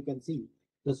 17, you can see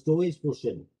the stowage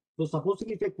position. So supposing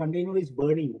if a container is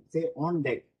burning, say on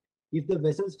deck, if the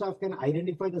vessel staff can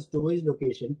identify the stowage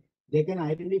location, they can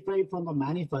identify from the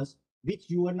manifest which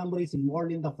UN number is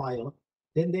involved in the fire.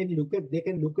 Then they can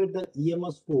look at the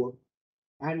EMS code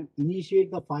and initiate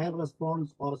the fire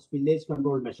response or spillage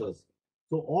control measures.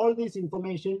 So all this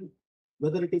information,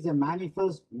 whether it is a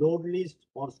manifest, load list,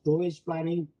 or stowage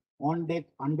planning, on deck,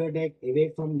 under deck,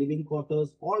 away from living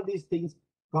quarters, all these things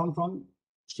come from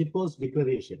shipper's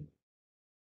declaration.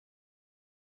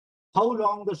 How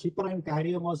long the shipper and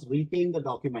carrier must retain the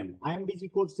document?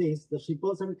 IMDG code says the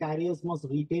shippers and carriers must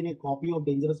retain a copy of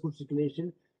dangerous goods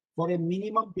declaration for a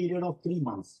minimum period of 3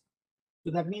 months. So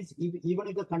that means even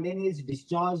if the container is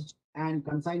discharged and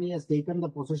consignee has taken the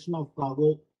possession of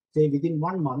cargo, say within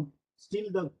 1 month, still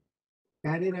the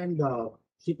carrier and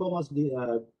shipper must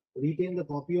retain the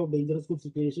copy of dangerous goods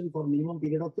declaration for minimum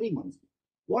period of 3 months.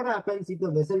 What happens if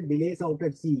the vessel delays out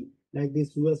at sea, like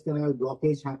this Suez Canal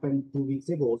blockage happened 2 weeks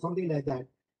ago, something like that,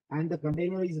 and the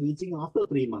container is reaching after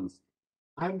 3 months?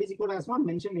 IMDG code has not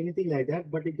mentioned anything like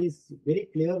that, but it is very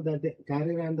clear that the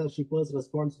carrier and the shipper's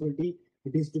responsibility,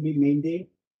 it is to be maintained,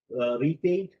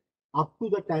 retained up to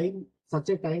the time, such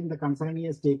a time the consignee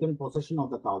has taken possession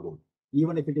of the cargo,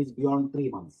 even if it is beyond 3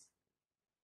 months.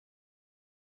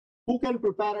 Who can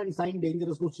prepare and sign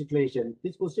dangerous goods declaration?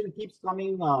 This question keeps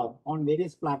coming on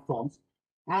various platforms.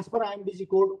 As per IMDG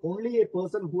code, only a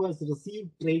person who has received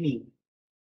training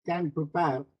can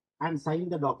prepare and sign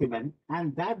the document,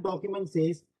 and that document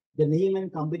says the name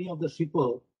and company of the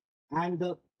shipper and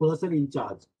the person in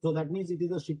charge. So that means it is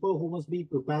the shipper who must be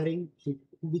preparing,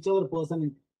 whichever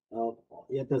person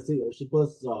at the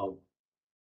shipper's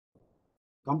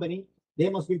company, they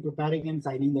must be preparing and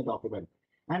signing the document.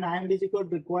 And IMDG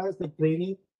code requires the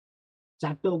training.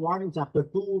 Chapter 1, Chapter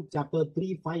 2, Chapter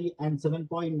 3, 5, and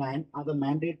 7.9 are the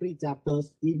mandatory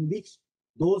chapters in which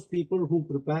those people who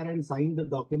prepare and sign the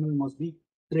document must be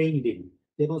trained in.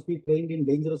 They must be trained in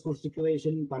dangerous goods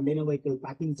declaration, container vehicle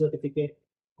packing certificate,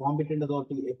 competent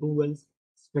authority approvals,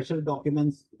 special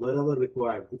documents wherever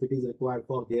required, if it is required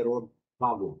for their own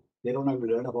cargo. They don't have to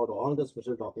learn about all the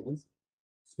special documents,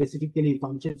 specifically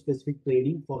function-specific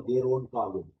training for their own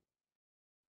cargo.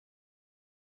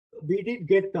 We did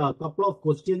get a couple of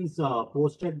questions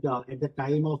posted at the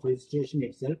time of registration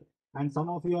itself, and some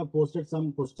of you have posted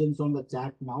some questions on the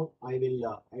chat now. I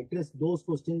will address those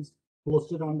questions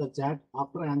posted on the chat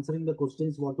after answering the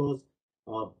questions what was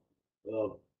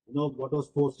what was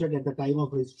posted at the time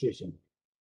of registration.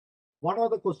 One of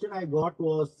the question I got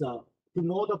was to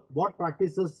know what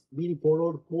practices being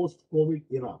followed post-COVID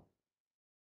era.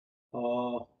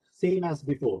 Same as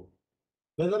before.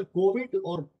 Whether COVID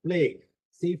or plague,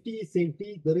 safety is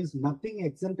safety. There is nothing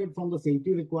exempted from the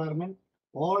safety requirement.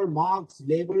 All marks,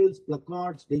 labels,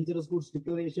 placards, dangerous goods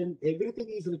declaration, everything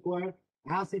is required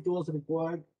as it was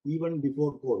required even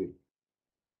before COVID.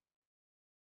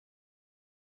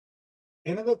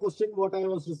 Another question what I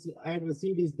had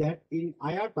received is that in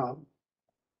IATA,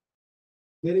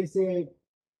 there is a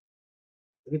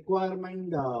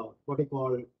requirement,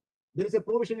 there is a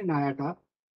provision in IATA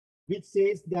which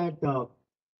says that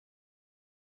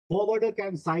forwarder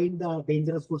can sign the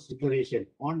dangerous goods declaration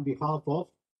on behalf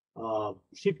of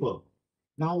shipper.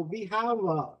 Now we have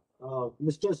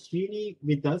Mr. Srini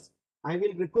with us. I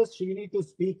will request Srini to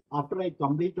speak after I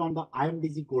complete on the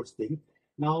IMDG codes thing.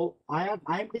 Now,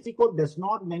 IMDG code does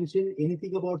not mention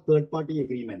anything about third-party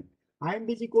agreement.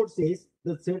 IMDG code says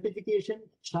the certification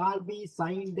shall be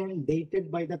signed and dated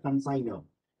by the consignor.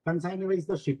 Consignor is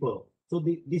the shipper. So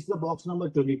this is the box number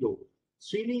 22.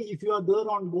 Srini, if you are there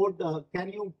on board,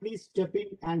 can you please step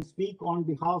in and speak on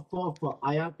behalf of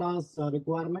IATA's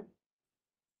requirement?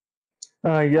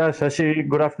 Yeah, Shashi,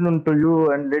 good afternoon to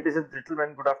you, and ladies and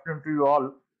gentlemen, good afternoon to you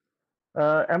all.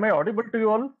 Am I audible to you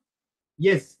all?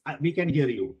 Yes, we can hear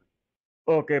you.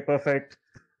 Okay, perfect.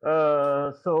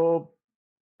 So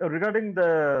regarding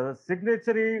the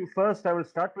signatory, first I will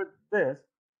start with this.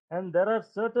 And there are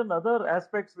certain other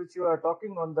aspects which you are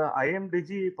talking on the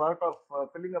IMDG part of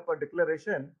filling up a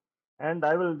declaration. and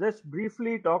I will just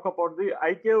briefly talk about the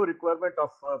ICAO requirement of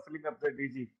filling up the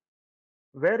DG.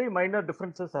 Very minor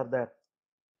differences are there.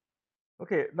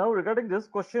 Okay, now regarding this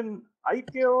question,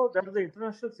 ICAO, that is the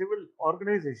International Civil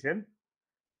Organization,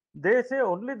 they say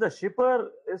only the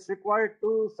shipper is required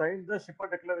to sign the shipper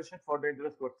declaration for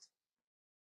dangerous goods.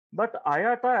 But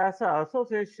IATA as an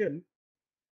association,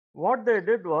 what they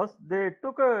did was they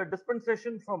took a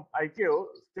dispensation from ICAO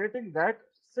stating that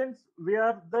since we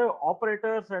are the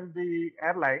operators and the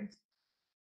airlines,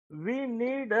 we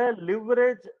need a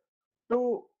leverage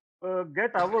to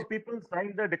get our people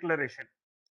sign the declaration.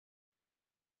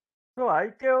 So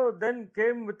ICAO then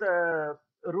came with a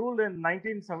rule in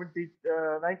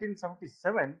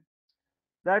 1977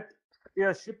 that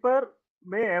a shipper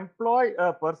may employ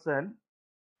a person.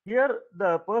 Here,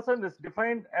 the person is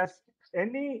defined as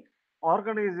any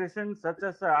organization such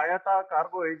as a IATA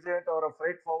cargo agent or a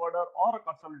freight forwarder or a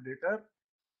consolidator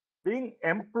being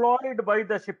employed by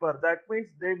the shipper. That means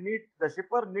the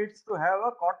shipper needs to have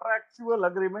a contractual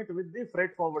agreement with the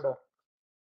freight forwarder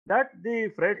that the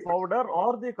freight forwarder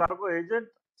or the cargo agent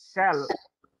shall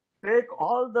take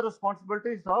all the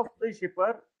responsibilities of the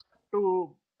shipper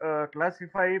to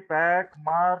classify, pack,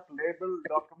 mark, label,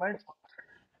 document,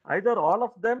 either all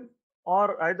of them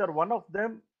or either one of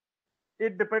them.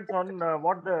 It depends on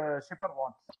what the shipper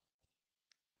wants.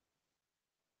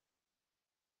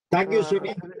 Thank you,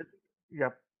 Shri.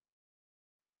 Yep.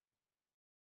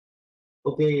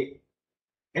 Okay.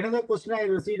 Another question I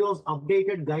received was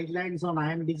updated guidelines on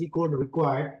IMDG code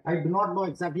required. I do not know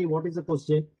exactly what is the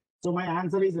question. So my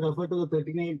answer is refer to the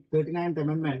 39th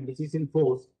amendment, which is in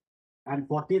force, and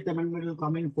 40th amendment will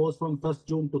come in force from 1st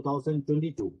June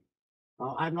 2022.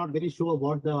 I'm not very sure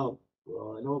what the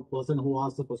person who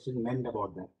asked the question meant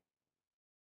about that.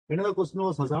 Another question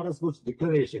was hazardous goods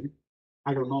declaration.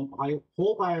 I don't know. I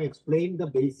hope I have explained the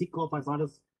basic of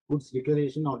hazardous goods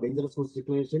declaration or dangerous goods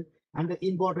declaration and the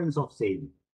importance of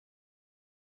same.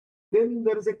 Then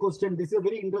there is a question. This is a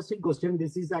very interesting question.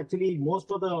 This is actually most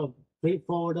of the freight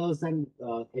forwarders and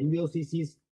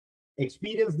NVOCCs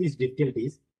experience these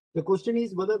difficulties. The question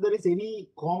is whether there is any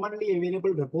commonly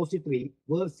available repository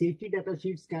where safety data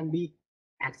sheets can be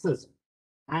accessed.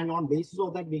 And on basis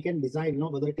of that, we can decide,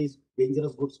 whether it is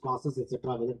dangerous goods classes,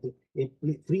 etc., whether it is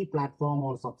a free platform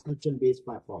or subscription-based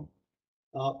platform.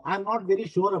 I'm not very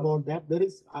sure about that. There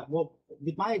is,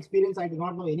 with my experience, I do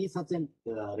not know any such a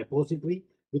repository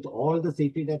with all the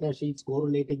safety data sheets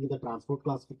correlating with the transport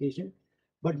classification.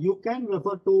 But you can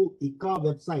refer to ICA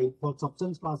website for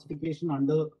substance classification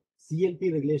under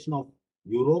CLP regulation of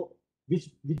Euro, which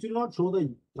will not show the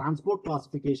transport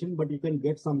classification, but you can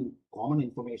get some common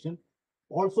information.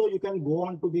 Also, you can go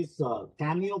on to this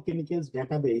Cameo Chemicals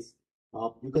database.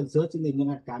 You can search in the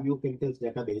internet Cameo Chemicals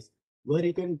database, where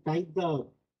you can type the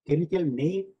chemical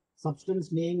name,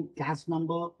 substance name, CAS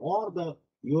number, or the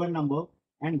UN number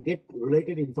and get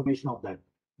related information of that.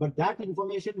 But that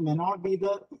information may not be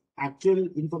the actual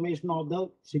information of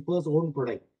the shipper's own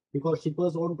product, because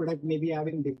shipper's own product may be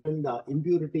having different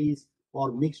impurities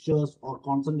or mixtures, or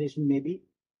concentration may be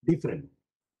different.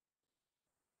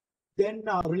 Then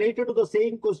related to the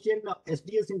same question,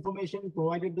 SDS information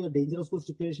provided the dangerous goods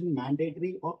declaration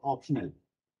mandatory or optional.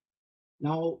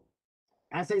 Now,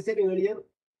 as I said earlier,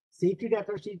 safety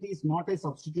data sheet is not a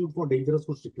substitute for dangerous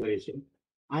goods declaration.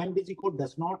 IMDG code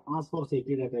does not ask for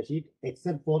safety data sheet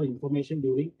except for information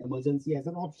during emergency as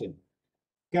an option.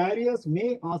 Carriers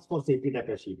may ask for safety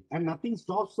data sheet, and nothing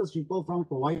stops the shipper from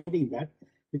providing that,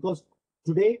 because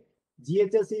today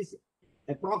GHS is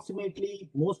approximately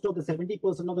most of the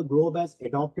 70% of the globe has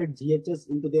adopted GHS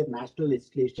into their national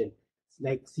legislation,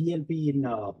 like CLP in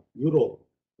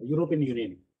European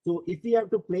Union. So if we have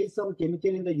to place some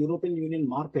chemical in the European Union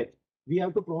market, we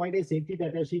have to provide a safety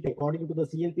data sheet according to the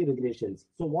CLP regulations.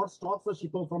 So what stops the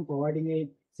shipper from providing a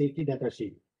safety data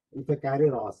sheet if a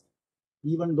carrier asks,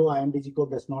 even though IMDG code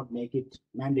does not make it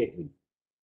mandatory?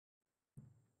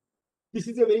 This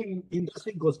is a very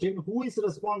interesting question. Who is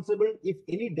responsible if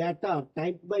any data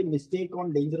typed by mistake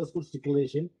on dangerous goods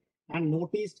declaration and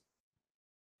notice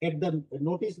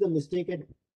the mistake at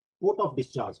port of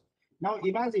discharge? Now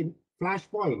imagine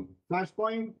flashpoint.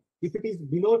 Flashpoint, if it is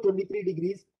below 23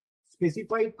 degrees,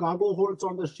 specified cargo holds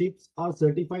on the ships are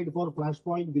certified for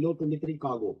flashpoint below 23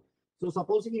 cargo. So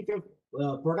supposing if your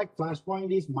product flashpoint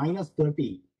is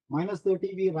 -30,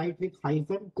 -30 we write with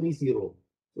 -30.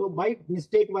 So by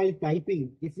mistake while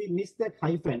typing, if we miss that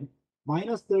hyphen,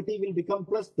 -30 will become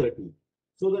 +30.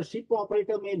 So the ship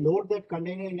operator may load that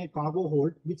container in a cargo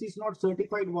hold, which is not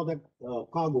certified for that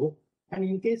cargo. And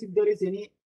in case if there is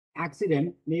any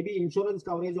accident, maybe insurance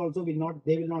coverage also they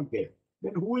will not get.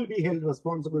 Then who will be held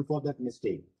responsible for that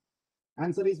mistake?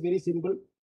 Answer is very simple.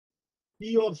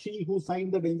 He or she who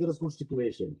signed the dangerous goods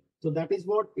declaration. So that is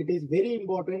what it is very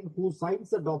important. Who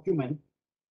signs the document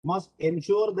must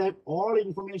ensure that all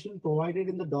information provided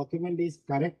in the document is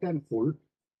correct and full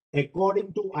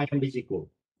according to IMDG code.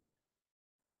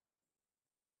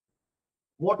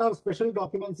 What are special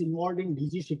documents involved in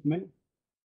DG shipment,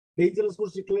 dangerous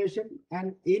goods declaration,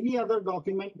 and any other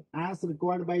document as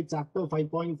required by Chapter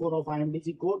 5.4 of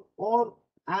IMDG code or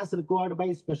as required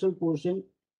by special portion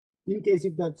in case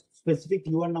if the specific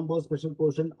UN number special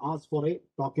portion asks for a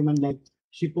document like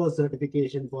shipper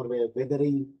certification for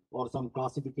weathering or some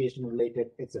classification related,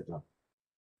 etc.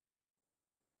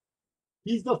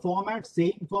 Is the format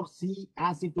same for sea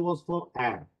as it was for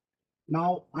air?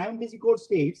 Now, IMDG code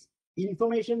states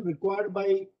information required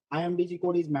by IMDG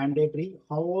code is mandatory.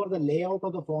 However, the layout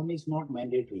of the form is not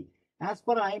mandatory. As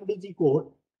per IMDG code,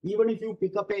 even if you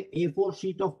pick up a A4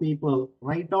 sheet of paper,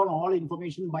 write down all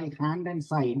information by hand and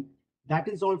sign, that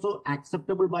is also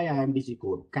acceptable by IMDG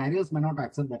code. Carriers may not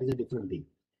accept, that is a different thing.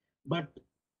 But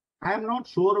I am not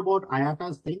sure about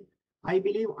IATA's thing. I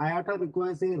believe IATA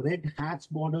requires a red hatch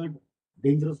bordered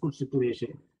dangerous goods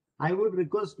declaration. I would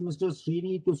request Mr.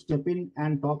 Srini to step in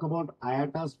and talk about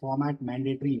IATA's format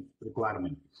mandatory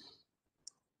requirement.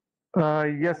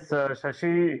 Yes,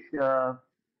 Shashi,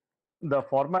 the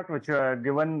format which you are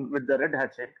given with the red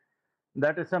hatching,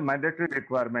 that is a mandatory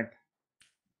requirement.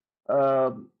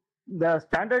 The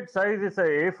standard size is a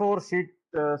A4 sheet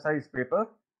size paper,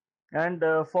 and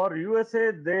for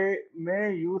USA they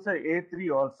may use a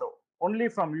A3 also, only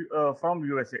from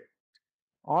USA.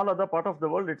 All other part of the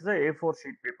world it's a A4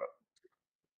 sheet paper.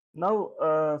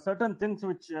 Now, certain things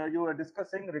which you were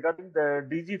discussing regarding the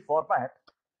DG format.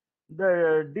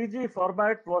 The DG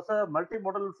format was a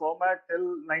multimodal format till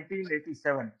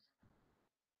 1987.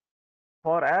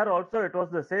 For air also it was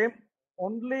the same.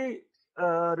 Only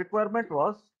requirement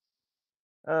was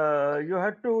you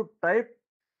had to type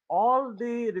all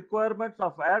the requirements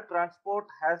of air transport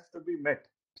has to be met.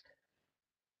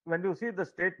 When you see the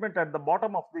statement at the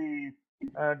bottom of the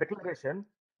declaration,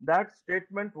 that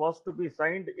statement was to be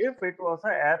signed if it was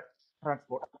a air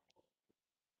transport.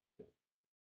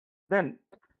 Then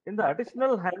in the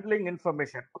additional handling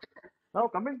information, now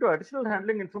coming to additional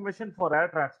handling information for air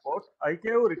transport,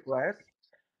 ICAO requires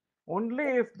only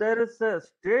if there is a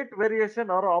state variation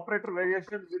or operator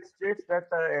variation which states that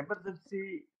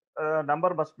emergency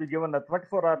number must be given, a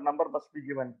 24-hour number must be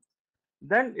given,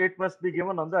 then it must be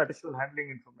given on the additional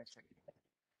handling information.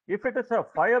 If it is a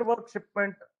firework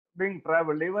shipment being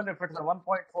traveled, even if it's a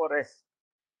 1.4S,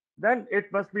 then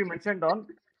it must be mentioned on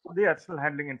the additional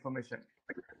handling information.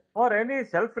 For any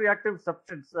self-reactive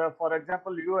substance, for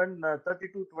example, UN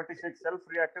 3226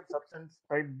 self-reactive substance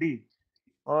type D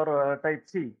or type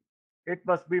C, it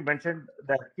must be mentioned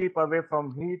that keep away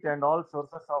from heat and all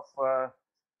sources of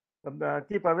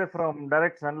keep away from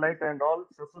direct sunlight and all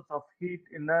sources of heat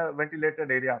in a ventilated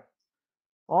area.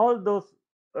 All those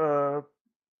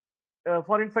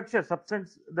for infectious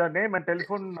substance, the name and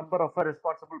telephone number of a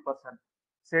responsible person,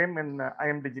 same in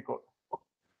IMDG code.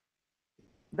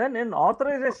 Then in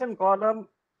authorization column,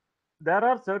 there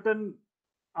are certain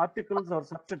articles or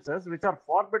substances which are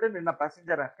forbidden in a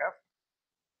passenger aircraft.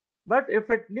 But if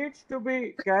it needs to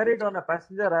be carried on a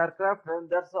passenger aircraft, then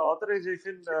there's the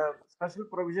authorization special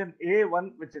provision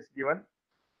A1 which is given.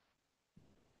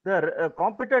 The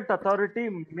competent authority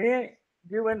may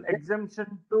give an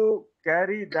exemption to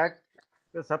carry that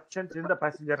substance in the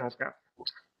passenger aircraft.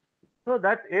 So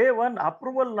that A1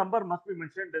 approval number must be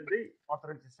mentioned in the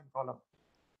authorization column.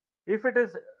 If it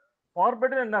is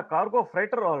forbidden in a cargo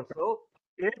freighter also,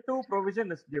 A2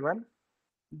 provision is given.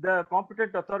 The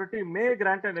competent authority may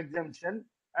grant an exemption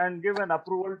and give an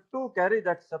approval to carry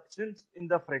that substance in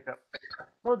the freighter.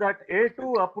 So that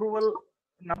A2 approval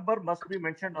number must be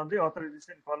mentioned on the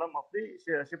authorization column of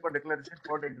the shipper declaration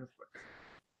for dangerous goods.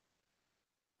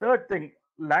 Third thing,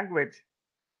 language.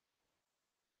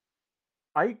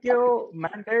 ICAO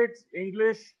mandates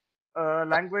English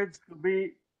language to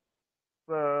be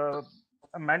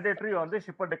mandatory on the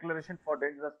shipper declaration for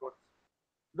dangerous goods.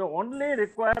 The only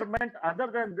requirement other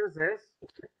than this is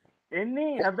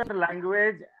any other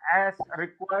language as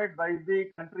required by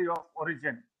the country of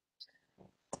origin,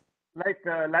 like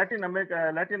Latin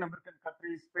American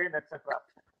countries, Spain, etc.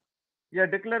 A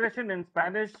declaration in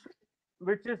Spanish,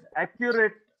 which is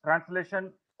accurate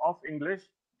translation of English,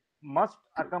 must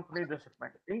accompany the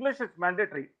shipment. English is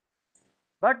mandatory,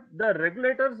 but the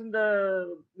regulators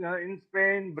in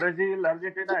Spain, Brazil,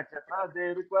 Argentina, etc.,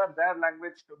 they require their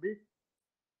language to be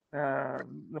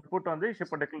put on the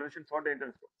shipper declaration for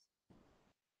dangerous goods.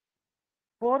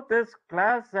 Fourth is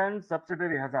class and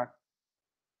subsidiary hazard.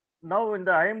 now in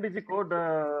the IMDG code,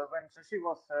 when Shashi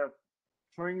was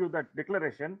showing you that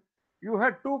declaration, you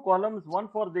had two columns, one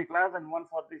for the class and one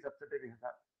for the subsidiary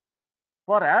hazard.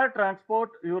 For air transport,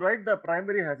 you write the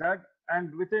primary hazard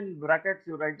and within brackets,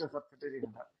 you write the subsidiary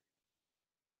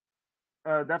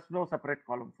hazard. That's no separate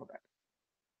column for that.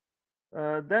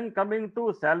 Then coming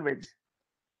to salvage.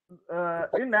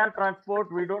 In air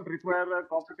transport, we don't require a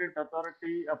competent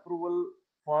authority approval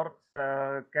for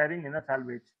carrying in a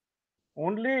salvage.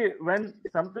 Only when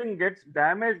something gets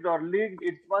damaged or leaked,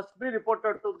 it must be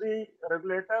reported to the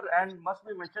regulator and must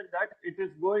be mentioned that it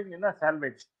is going in a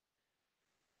salvage.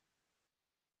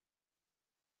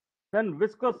 Then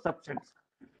viscous substance.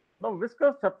 Now,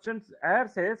 viscous substance, air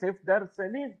says if there's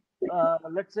any,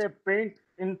 let's say, paint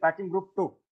in packing group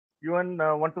 2, UN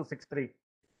 1263.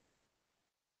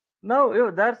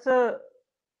 Now, there's a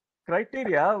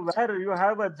criteria where you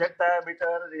have a jet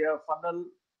diameter, a funnel.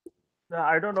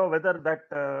 I don't know whether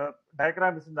that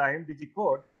diagram is in the IMDG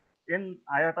code. In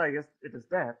IATA, yes, it is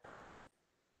there.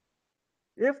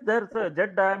 If there's a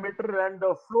jet diameter and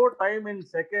the flow time in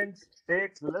seconds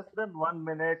takes less than 1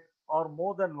 minute or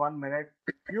more than 1 minute,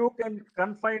 you can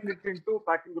confine it into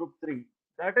packing group 3.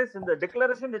 That is, in the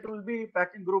declaration, it will be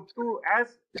packing group 2 as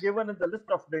given in the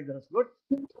list of dangerous goods.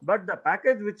 But the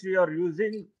package which you are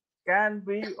using can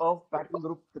be of packing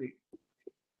group 3.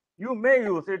 You may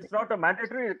use, it's not a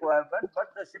mandatory requirement,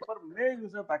 but the shipper may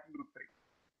use a packing group 3.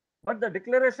 But the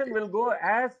declaration will go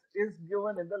as is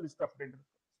given in the list of dangerous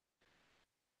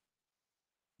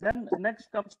goods. Then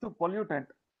next comes to pollutant.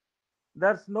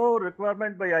 There's no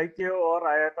requirement by ICAO or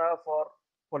IATA for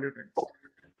pollutants.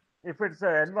 If it's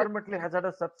an environmentally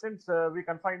hazardous substance, we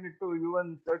confine it to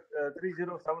UN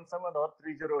 3077 or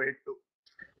 3082,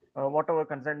 whatever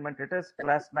consignment it is,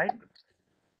 class 9.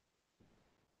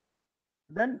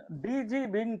 Then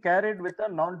DG being carried with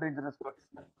a non-dangerous goods.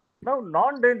 Now,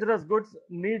 non-dangerous goods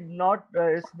need not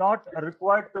is not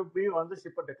required to be on the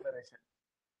shipper declaration.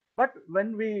 But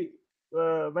when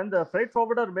the freight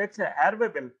forwarder makes an airway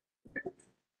bill,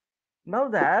 now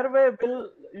the airway bill,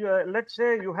 let's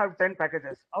say you have 10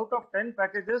 packages. Out of 10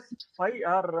 packages, 5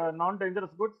 are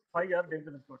non-dangerous goods, 5 are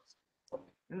dangerous goods.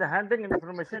 In the handling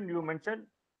information, you mentioned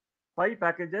 5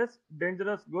 packages,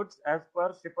 dangerous goods as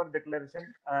per shipper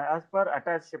declaration, as per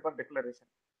attached shipper declaration.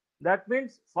 That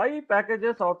means 5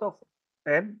 packages out of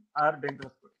 10 are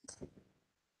dangerous goods.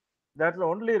 That's the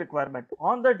only requirement.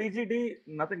 On the DGD,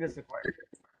 nothing is required.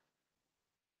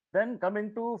 Then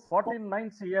coming to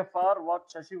 49 CFR, what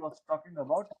Shashi was talking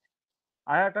about,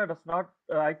 IATA does not,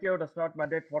 ICAO does not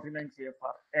mandate 49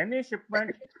 CFR. Any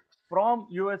shipment from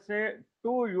USA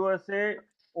to USA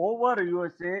over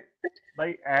USA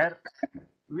by air,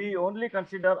 we only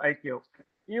consider ICAO.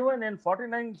 Even in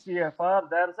 49 CFR,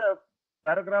 there's a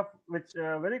paragraph which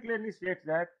very clearly states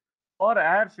that for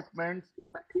air shipments,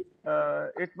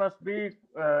 it must be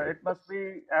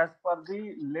as per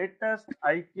the latest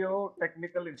ICAO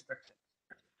technical instructions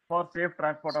for safe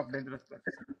transport of dangerous goods.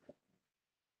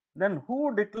 Then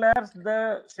who declares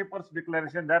the shipper's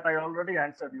declaration? That I already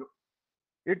answered you.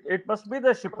 It must be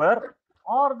the shipper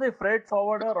or the freight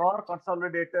forwarder or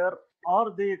consolidator or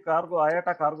the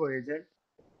IATA cargo agent.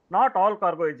 Not all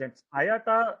cargo agents.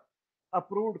 IATA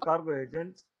approved cargo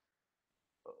agents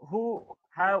who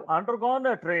have undergone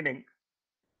a training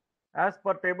as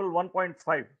per table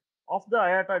 1.5 of the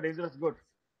IATA dangerous goods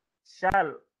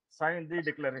shall sign the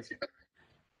declaration.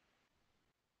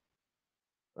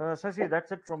 Shashi,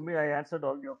 that's it from me. I answered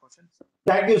all your questions.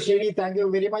 Thank you, Srini. Thank you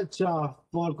very much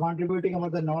for contributing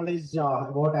about the knowledge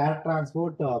about air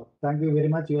transport. Thank you very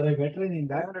much. You are a veteran in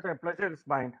that. A pleasure is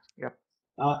mine. Yep.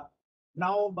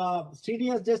 Now,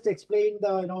 Srini has just explained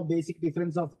the basic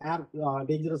difference of air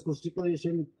dangerous goods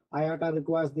declaration. IATA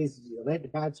requires these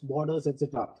red patch borders,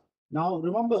 etc. Now,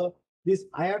 remember, this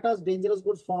IATA's dangerous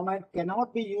goods format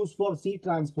cannot be used for sea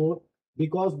transport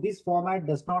because this format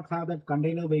does not have that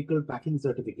container vehicle packing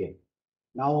certificate.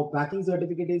 Now, packing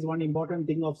certificate is one important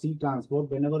thing of sea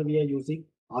transport whenever we are using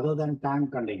other than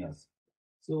tank containers.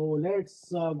 So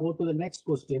let's go to the next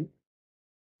question.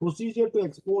 Procedure to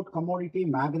export commodity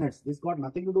magnets. This got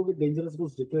nothing to do with dangerous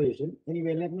goods declaration.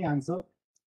 Anyway, let me answer.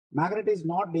 Magnet is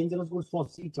not dangerous goods for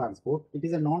sea transport. It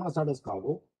is a non-hazardous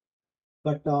cargo.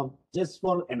 But just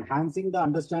for enhancing the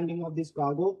understanding of this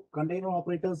cargo, container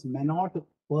operators may not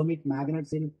permit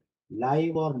magnets in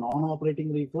live or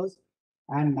non-operating reefers,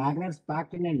 and magnets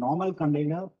packed in a normal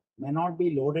container may not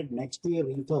be loaded next to a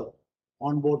reefer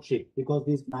on board ship because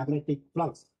this magnetic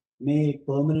flux may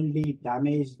permanently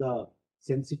damage the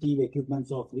sensitive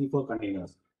equipments of reefer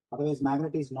containers. Otherwise,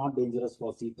 magnet is not dangerous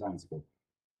for sea transport.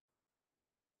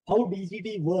 how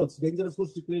DGD works, dangerous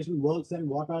goods declaration works, and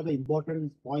what are the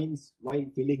important points while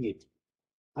filling it.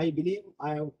 I believe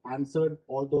I have answered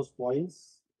all those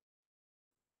points.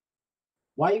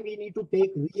 Why we need to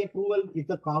take reapproval if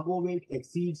the cargo weight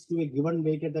exceeds to a given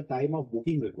weight at the time of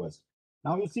booking request.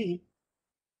 Now you see,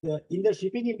 in the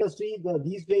shipping industry,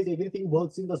 these days everything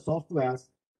works in the softwares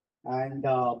and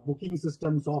booking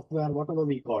system software, whatever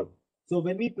we call. So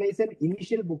when we place an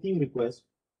initial booking request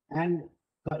and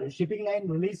shipping line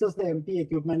releases the empty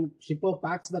equipment, shipper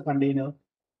packs the container,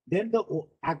 then the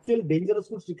actual dangerous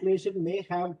goods declaration may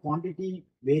have quantity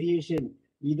variation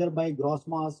either by gross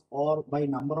mass or by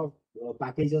number of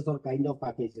packages or kind of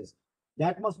packages.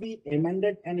 That must be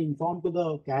amended and informed to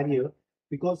the carrier,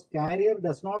 because carrier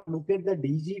does not look at the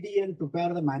DGD and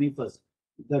prepare the manifest.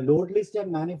 The load list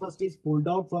and manifest is pulled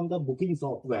out from the booking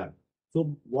software.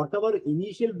 So whatever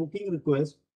initial booking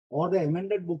request or the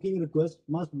amended booking request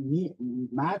must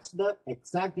match the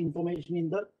exact information in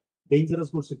the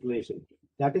dangerous goods declaration.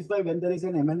 That is why when there is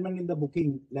an amendment in the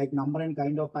booking, like number and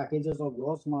kind of packages or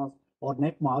gross mass or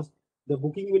net mass, the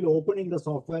booking will open in the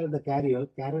software. The carrier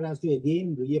has to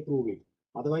again reapprove it.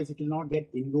 Otherwise, it will not get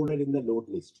included in the load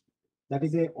list. That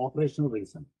is a operational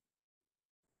reason.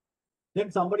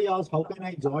 Then somebody asked, how can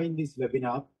I join this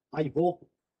webinar? I hope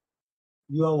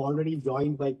you have already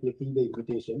joined by clicking the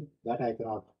invitation. That I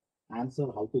cannot answer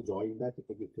how to join that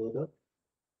a bit further.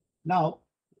 Now,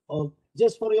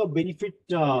 just for your benefit,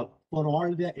 for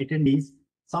all the attendees,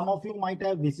 some of you might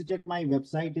have visited my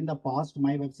website in the past.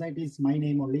 My website is my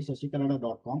name only,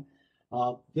 shashikalada.com.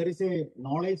 There is a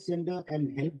knowledge center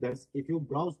and help desk. If you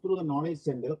browse through the knowledge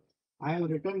center, I have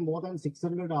written more than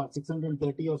 600 or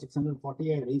 630 or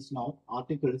 640, I reached now,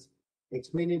 articles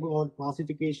explaining about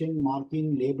classification,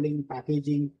 marking, labeling,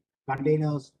 packaging,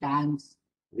 containers, tanks,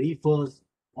 reefers,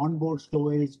 onboard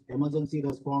storage, emergency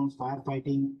response,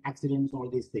 firefighting, accidents, all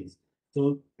these things.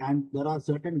 So, and there are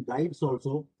certain guides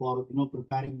also for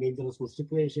preparing dangerous goods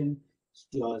declaration,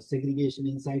 segregation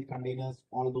inside containers,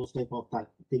 all those type of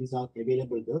things are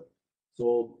available there.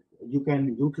 So you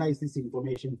can utilize this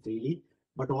information freely,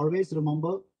 but always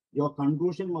remember your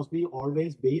conclusion must be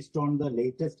always based on the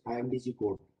latest IMDG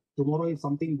code. Tomorrow, if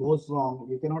something goes wrong,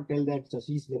 you cannot tell that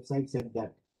Shashi's website said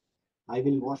that. I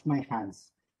will wash my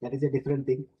hands. That is a different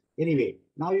thing. Anyway,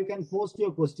 now you can post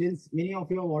your questions. Many of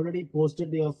you have already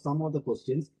posted some of the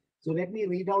questions. So let me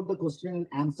read out the question and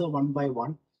answer one by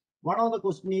one. One of the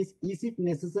question is it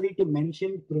necessary to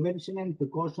mention prevention and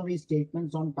precautionary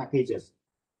statements on packages?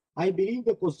 I believe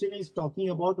the question is talking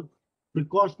about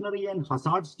precautionary and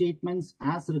hazard statements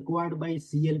as required by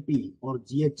CLP or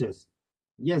GHS.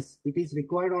 Yes, it is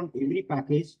required on every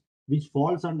package which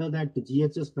falls under that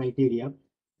GHS criteria.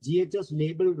 GHS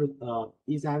label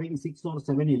is having 6 or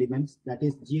 7 elements. That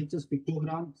is GHS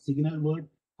pictogram, signal word,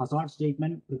 hazard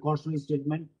statement, precautionary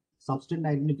statement, substance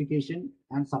identification,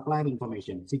 and supplier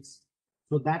information. 6.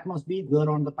 So that must be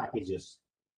there on the packages.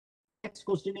 Next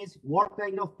question is, what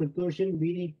kind of precaution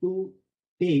we need to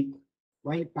take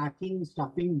while packing,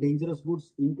 stuffing dangerous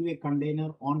goods into a container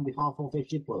on behalf of a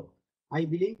shipper? I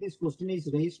believe this question is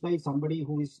raised by somebody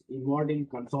who is involved in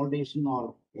consolidation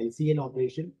or LCL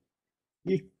operation.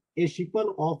 If a shipper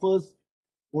offers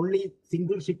only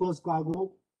single shipper's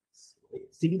cargo,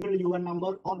 single UN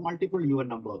number or multiple UN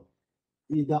number,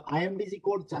 the IMDG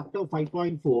code chapter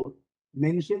 5.4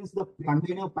 mentions the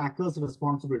container packer's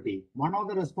responsibility. One of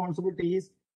the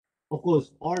responsibilities, of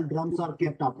course, all drums are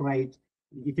kept upright.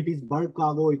 If it is bulk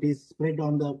cargo, it is spread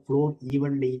on the floor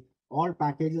evenly. All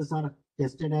packages are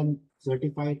tested and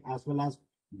certified, as well as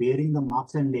bearing the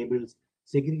marks and labels.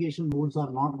 Segregation rules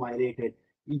are not violated.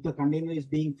 If the container is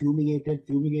being fumigated,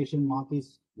 fumigation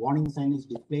warning sign is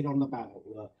displayed on the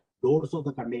doors of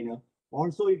the container.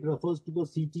 Also, it refers to the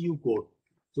CTU code.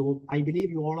 So I believe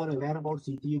you all are aware about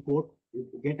CTU code. You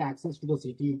get access to the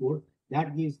CTU code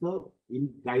that gives the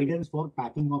guidance for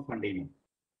packing of container.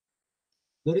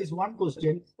 There is one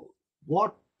question: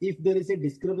 what if there is a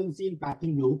discrepancy in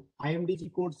packing group?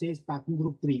 IMDG code says packing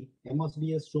group 3,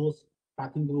 MSDS shows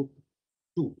packing group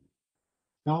 2.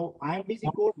 Now,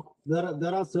 IMDG code,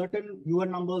 there are certain UN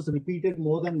numbers repeated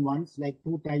more than once, like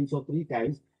 2 times or 3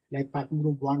 times, like packing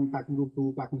group 1, packing group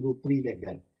 2, packing group 3, like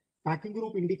that. Packing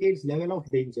group indicates level of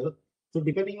danger. So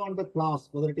depending on the class,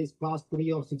 whether it is class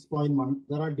 3 or 6.1,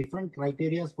 there are different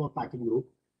criteria for packing group.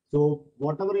 So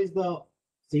whatever is the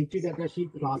safety data sheet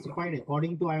classified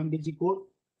according to IMDG code,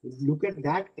 look at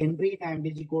that entry in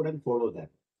IMDG code and follow that.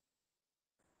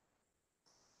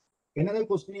 Another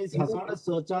question is, hazardous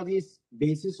surcharge is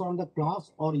basis on the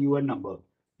class or UN number?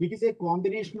 It is a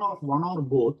combination of one or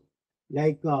both.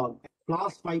 Like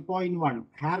class 5.1,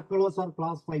 hair colors are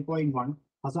class 5.1,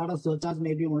 hazardous surcharge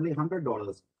may be only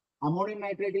 $100. Ammonium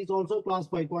nitrate is also class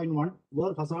 5.1,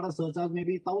 where hazardous surcharge may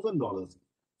be $1,000.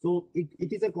 So it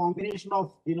is a combination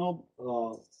of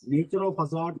nature of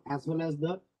hazard as well as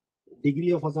the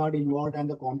degree of hazard involved and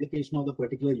the complication of the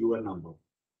particular UL number.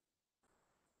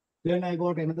 Then I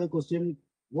got another question: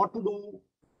 what to do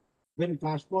when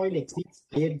flashpoint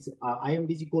exceeds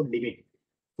IMDG code limit?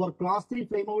 For class 3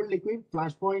 flammable liquid,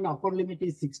 flashpoint upper limit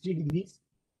is 60 degrees.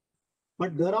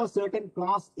 But there are certain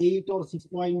class 8 or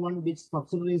 6.1 which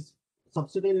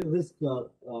subsidiary risk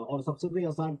or subsidiary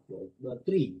hazard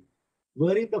 3,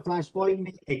 wherein the flashpoint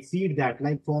may exceed that,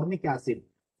 like formic acid.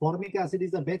 Formic acid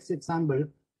is the best example.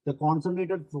 The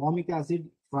concentrated formic acid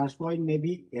flashpoint may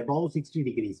be above 60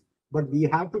 degrees. But we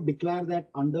have to declare that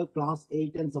under class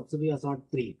 8 and subsidiary hazard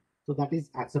 3. So that is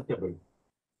acceptable.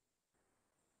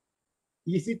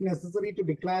 Is it necessary to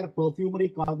declare perfumery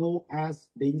cargo as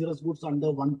dangerous goods under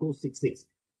 1266?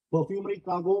 Perfumery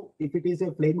cargo, if it is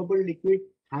a flammable liquid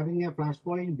having a flash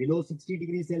point below 60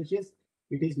 degrees Celsius,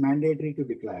 it is mandatory to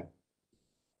declare.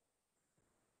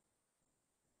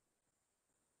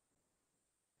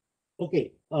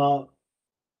 Okay.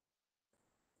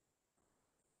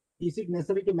 Is it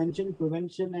necessary to mention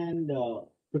prevention and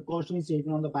precautionary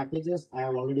statement on the packages? I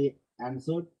have already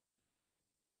answered.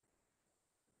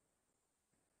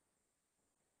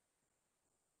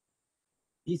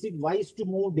 Is it wise to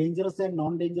move dangerous and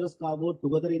non-dangerous cargo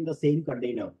together in the same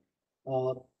container?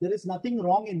 There is nothing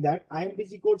wrong in that.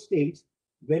 IMDG code states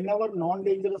whenever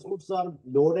non-dangerous goods are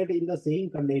loaded in the same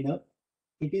container,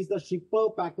 it is the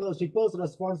shipper's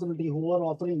responsibility who are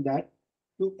offering that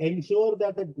to ensure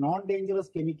that the non-dangerous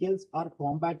chemicals are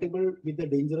compatible with the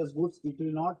dangerous goods. It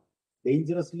will not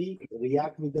dangerously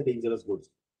react with the dangerous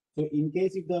goods. So in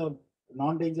case if the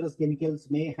non-dangerous chemicals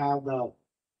may have the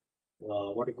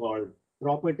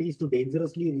properties to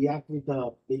dangerously react with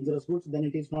the dangerous goods, then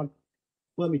it is not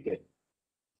permitted.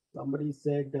 Somebody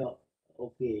said,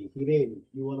 okay, Hiren,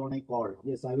 you are on a call.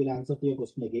 Yes, I will answer to your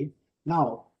question again.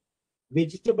 Now,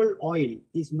 vegetable oil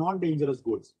is non-dangerous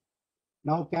goods.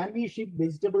 Now, can we ship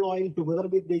vegetable oil together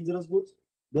with dangerous goods?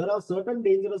 There are certain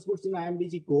dangerous goods in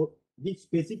IMDG code which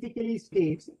specifically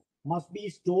states must be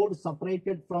stored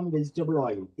separated from vegetable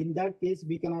oil. In that case,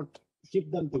 we cannot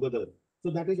ship them together. So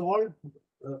that is all.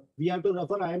 We have to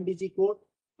refer IMDG code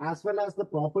as well as the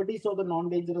properties of the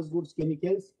non-dangerous goods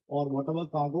chemicals or whatever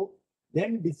cargo,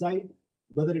 then decide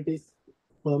whether it is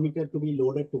permitted to be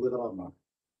loaded together or not.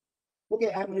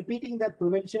 Okay, I'm repeating that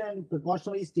prevention and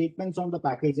precautionary statements on the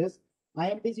packages.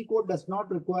 IMDG code does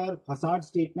not require hazard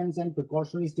statements and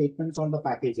precautionary statements on the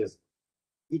packages.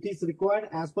 It is required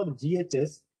as per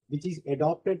GHS, which is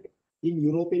adopted in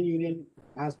European Union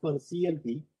as per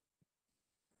CLP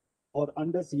or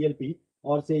under CLP,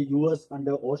 or say US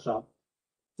under OSHA.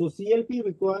 So CLP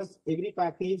requires every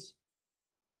package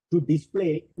to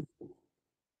display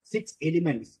 6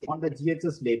 elements on the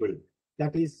GHS label.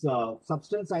 That is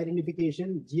substance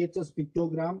identification, GHS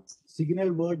pictogram,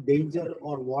 signal word danger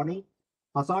or warning,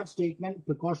 hazard statement,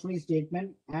 precautionary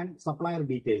statement, and supplier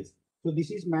details. So this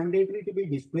is mandatory to be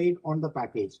displayed on the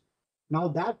package. Now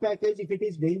that package, if it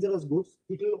is dangerous goods,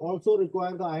 it will also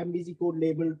require the IMDG code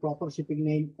label, proper shipping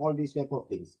name, all these type of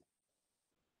things.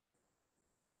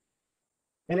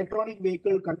 Electronic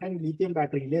vehicle contain lithium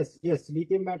battery. Yes,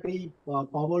 lithium battery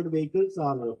powered vehicles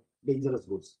are dangerous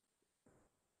goods.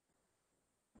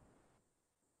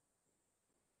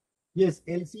 Yes,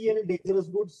 LCL dangerous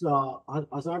goods,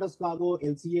 hazardous cargo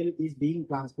LCL is being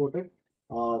transported.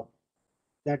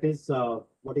 That is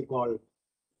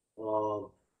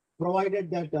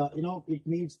provided that it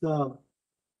meets the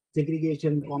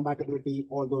segregation, compatibility,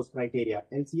 all those criteria.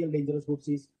 LCL dangerous goods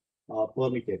is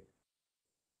permitted.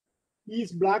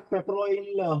 Is black pepper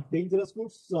oil dangerous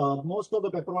goods? Most of the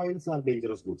pepper oils are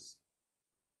dangerous goods.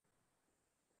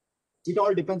 It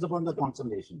all depends upon the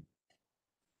concentration.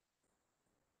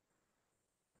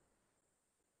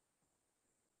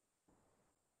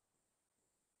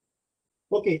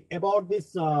 Okay, about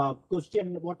this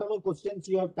question, whatever questions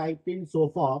you have typed in so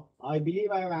far, I believe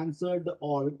I have answered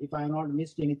all. If I have not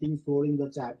missed anything, store in the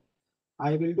chat.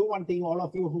 I will do one thing. All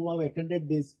of you who have attended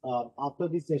this, after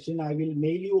this session, I will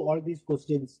mail you all these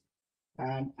questions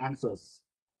and answers.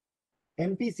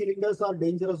 Empty cylinders are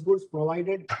dangerous goods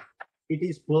provided it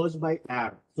is purged by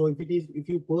air. So if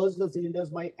you purge the cylinders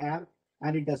by air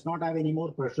and it does not have any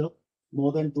more pressure,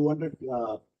 more than 200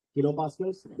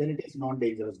 kilopascals, then it is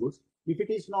non-dangerous goods. If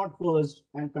it is not purged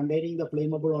and containing the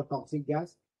flammable or toxic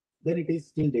gas, then it is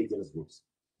still dangerous goods.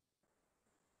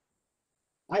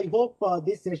 I hope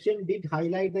this session did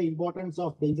highlight the importance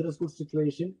of dangerous goods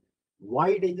situation.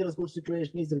 why dangerous goods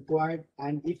declaration is required,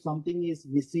 and if something is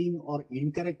missing or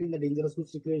incorrect in the dangerous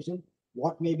goods declaration,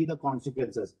 what may be the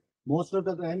consequences. Most of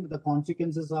the time, the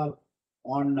consequences are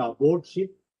on board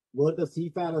ship, where the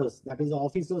seafarers, that is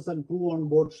officers and crew on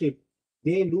board ship,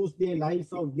 they lose their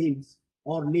lives or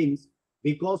limbs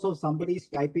because of somebody's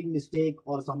typing mistake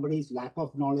or somebody's lack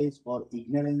of knowledge or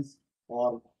ignorance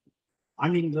or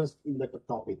uninterest in the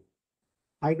topic.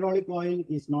 Hydraulic oil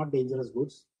is not dangerous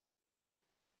goods.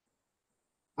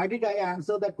 I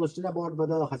answer that question about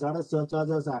whether hazardous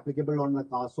surcharges are applicable on the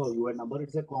cost or UN number?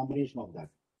 It's a combination of that.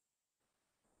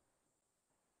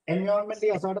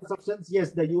 Environmentally hazardous substance,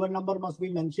 yes, the UN number must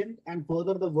be mentioned, and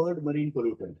further the word marine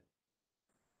pollutant.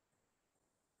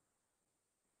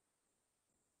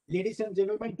 Ladies and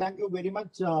gentlemen, thank you very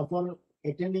much for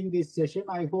attending this session.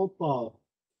 I hope,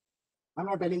 I'm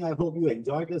not telling, I hope you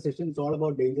enjoyed the session. It's all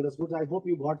about dangerous goods. I hope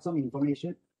you got some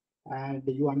information and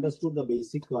you understood the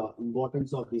basic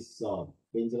importance of this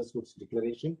dangerous goods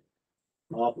declaration.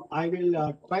 I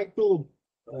will try to,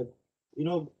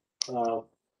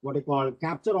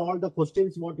 capture all the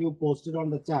questions what you posted on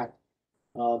the chat,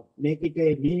 make it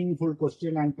a meaningful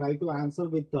question and try to answer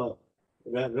with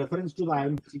reference to the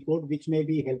IMDG code, which may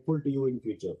be helpful to you in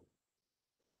future.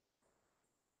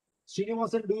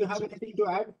 Srinivasan, do you have anything to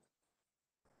add?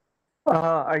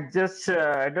 I just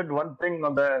added one thing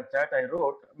on the chat I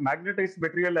wrote. Magnetized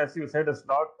material, as you said, is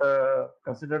not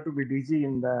considered to be DG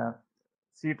in the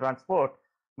sea transport,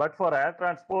 but for air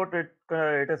transport,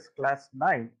 it is class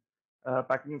 9,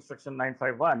 packing instruction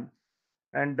 951,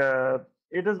 and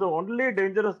it is the only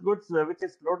dangerous goods which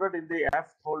is loaded in the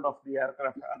aft hold of the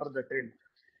aircraft under the tail.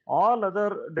 All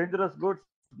other dangerous goods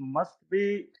must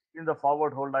be in the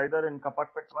forward hold, either in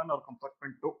compartment 1 or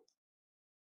compartment 2.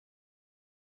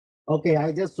 Okay,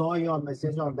 I just saw your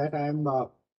message on that. I am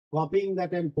copying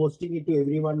that and posting it to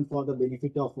everyone for the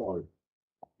benefit of all.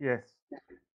 Yes.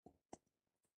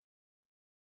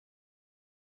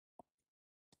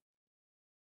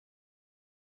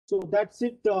 So that's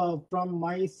it from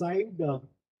my side.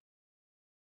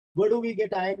 Where do we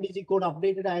get IMDG code,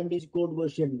 updated IMDG code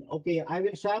version? Okay, I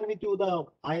will share with you the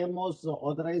IMO's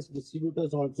authorized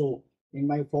distributors also in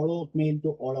my follow-up mail to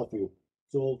all of you.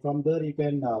 So from there you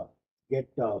can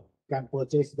can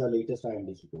purchase the latest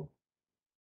IMDG code.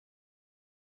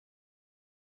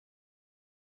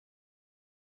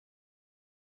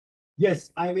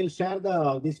 Yes, I will share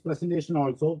this presentation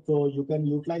also, so you can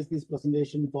utilize this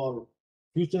presentation for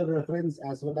future reference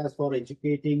as well as for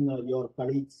educating your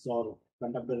colleagues or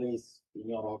contemporaries in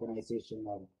your organization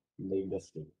or in the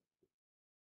industry.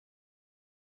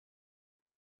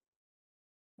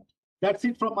 That's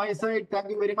it from my side. Thank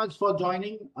you very much for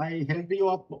joining. I helped you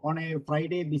up on a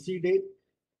Friday busy day.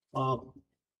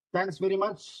 Thanks very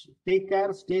much. Take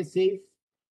care, stay safe,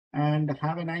 and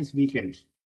have a nice weekend.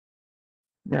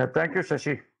 Yeah, thank you,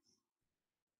 Shashi.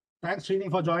 Thanks, Srini,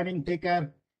 for joining. Take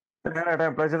care.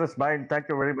 Pleasure is mine. Thank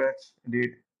you very much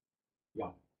indeed.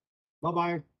 Yeah.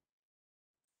 Bye-bye.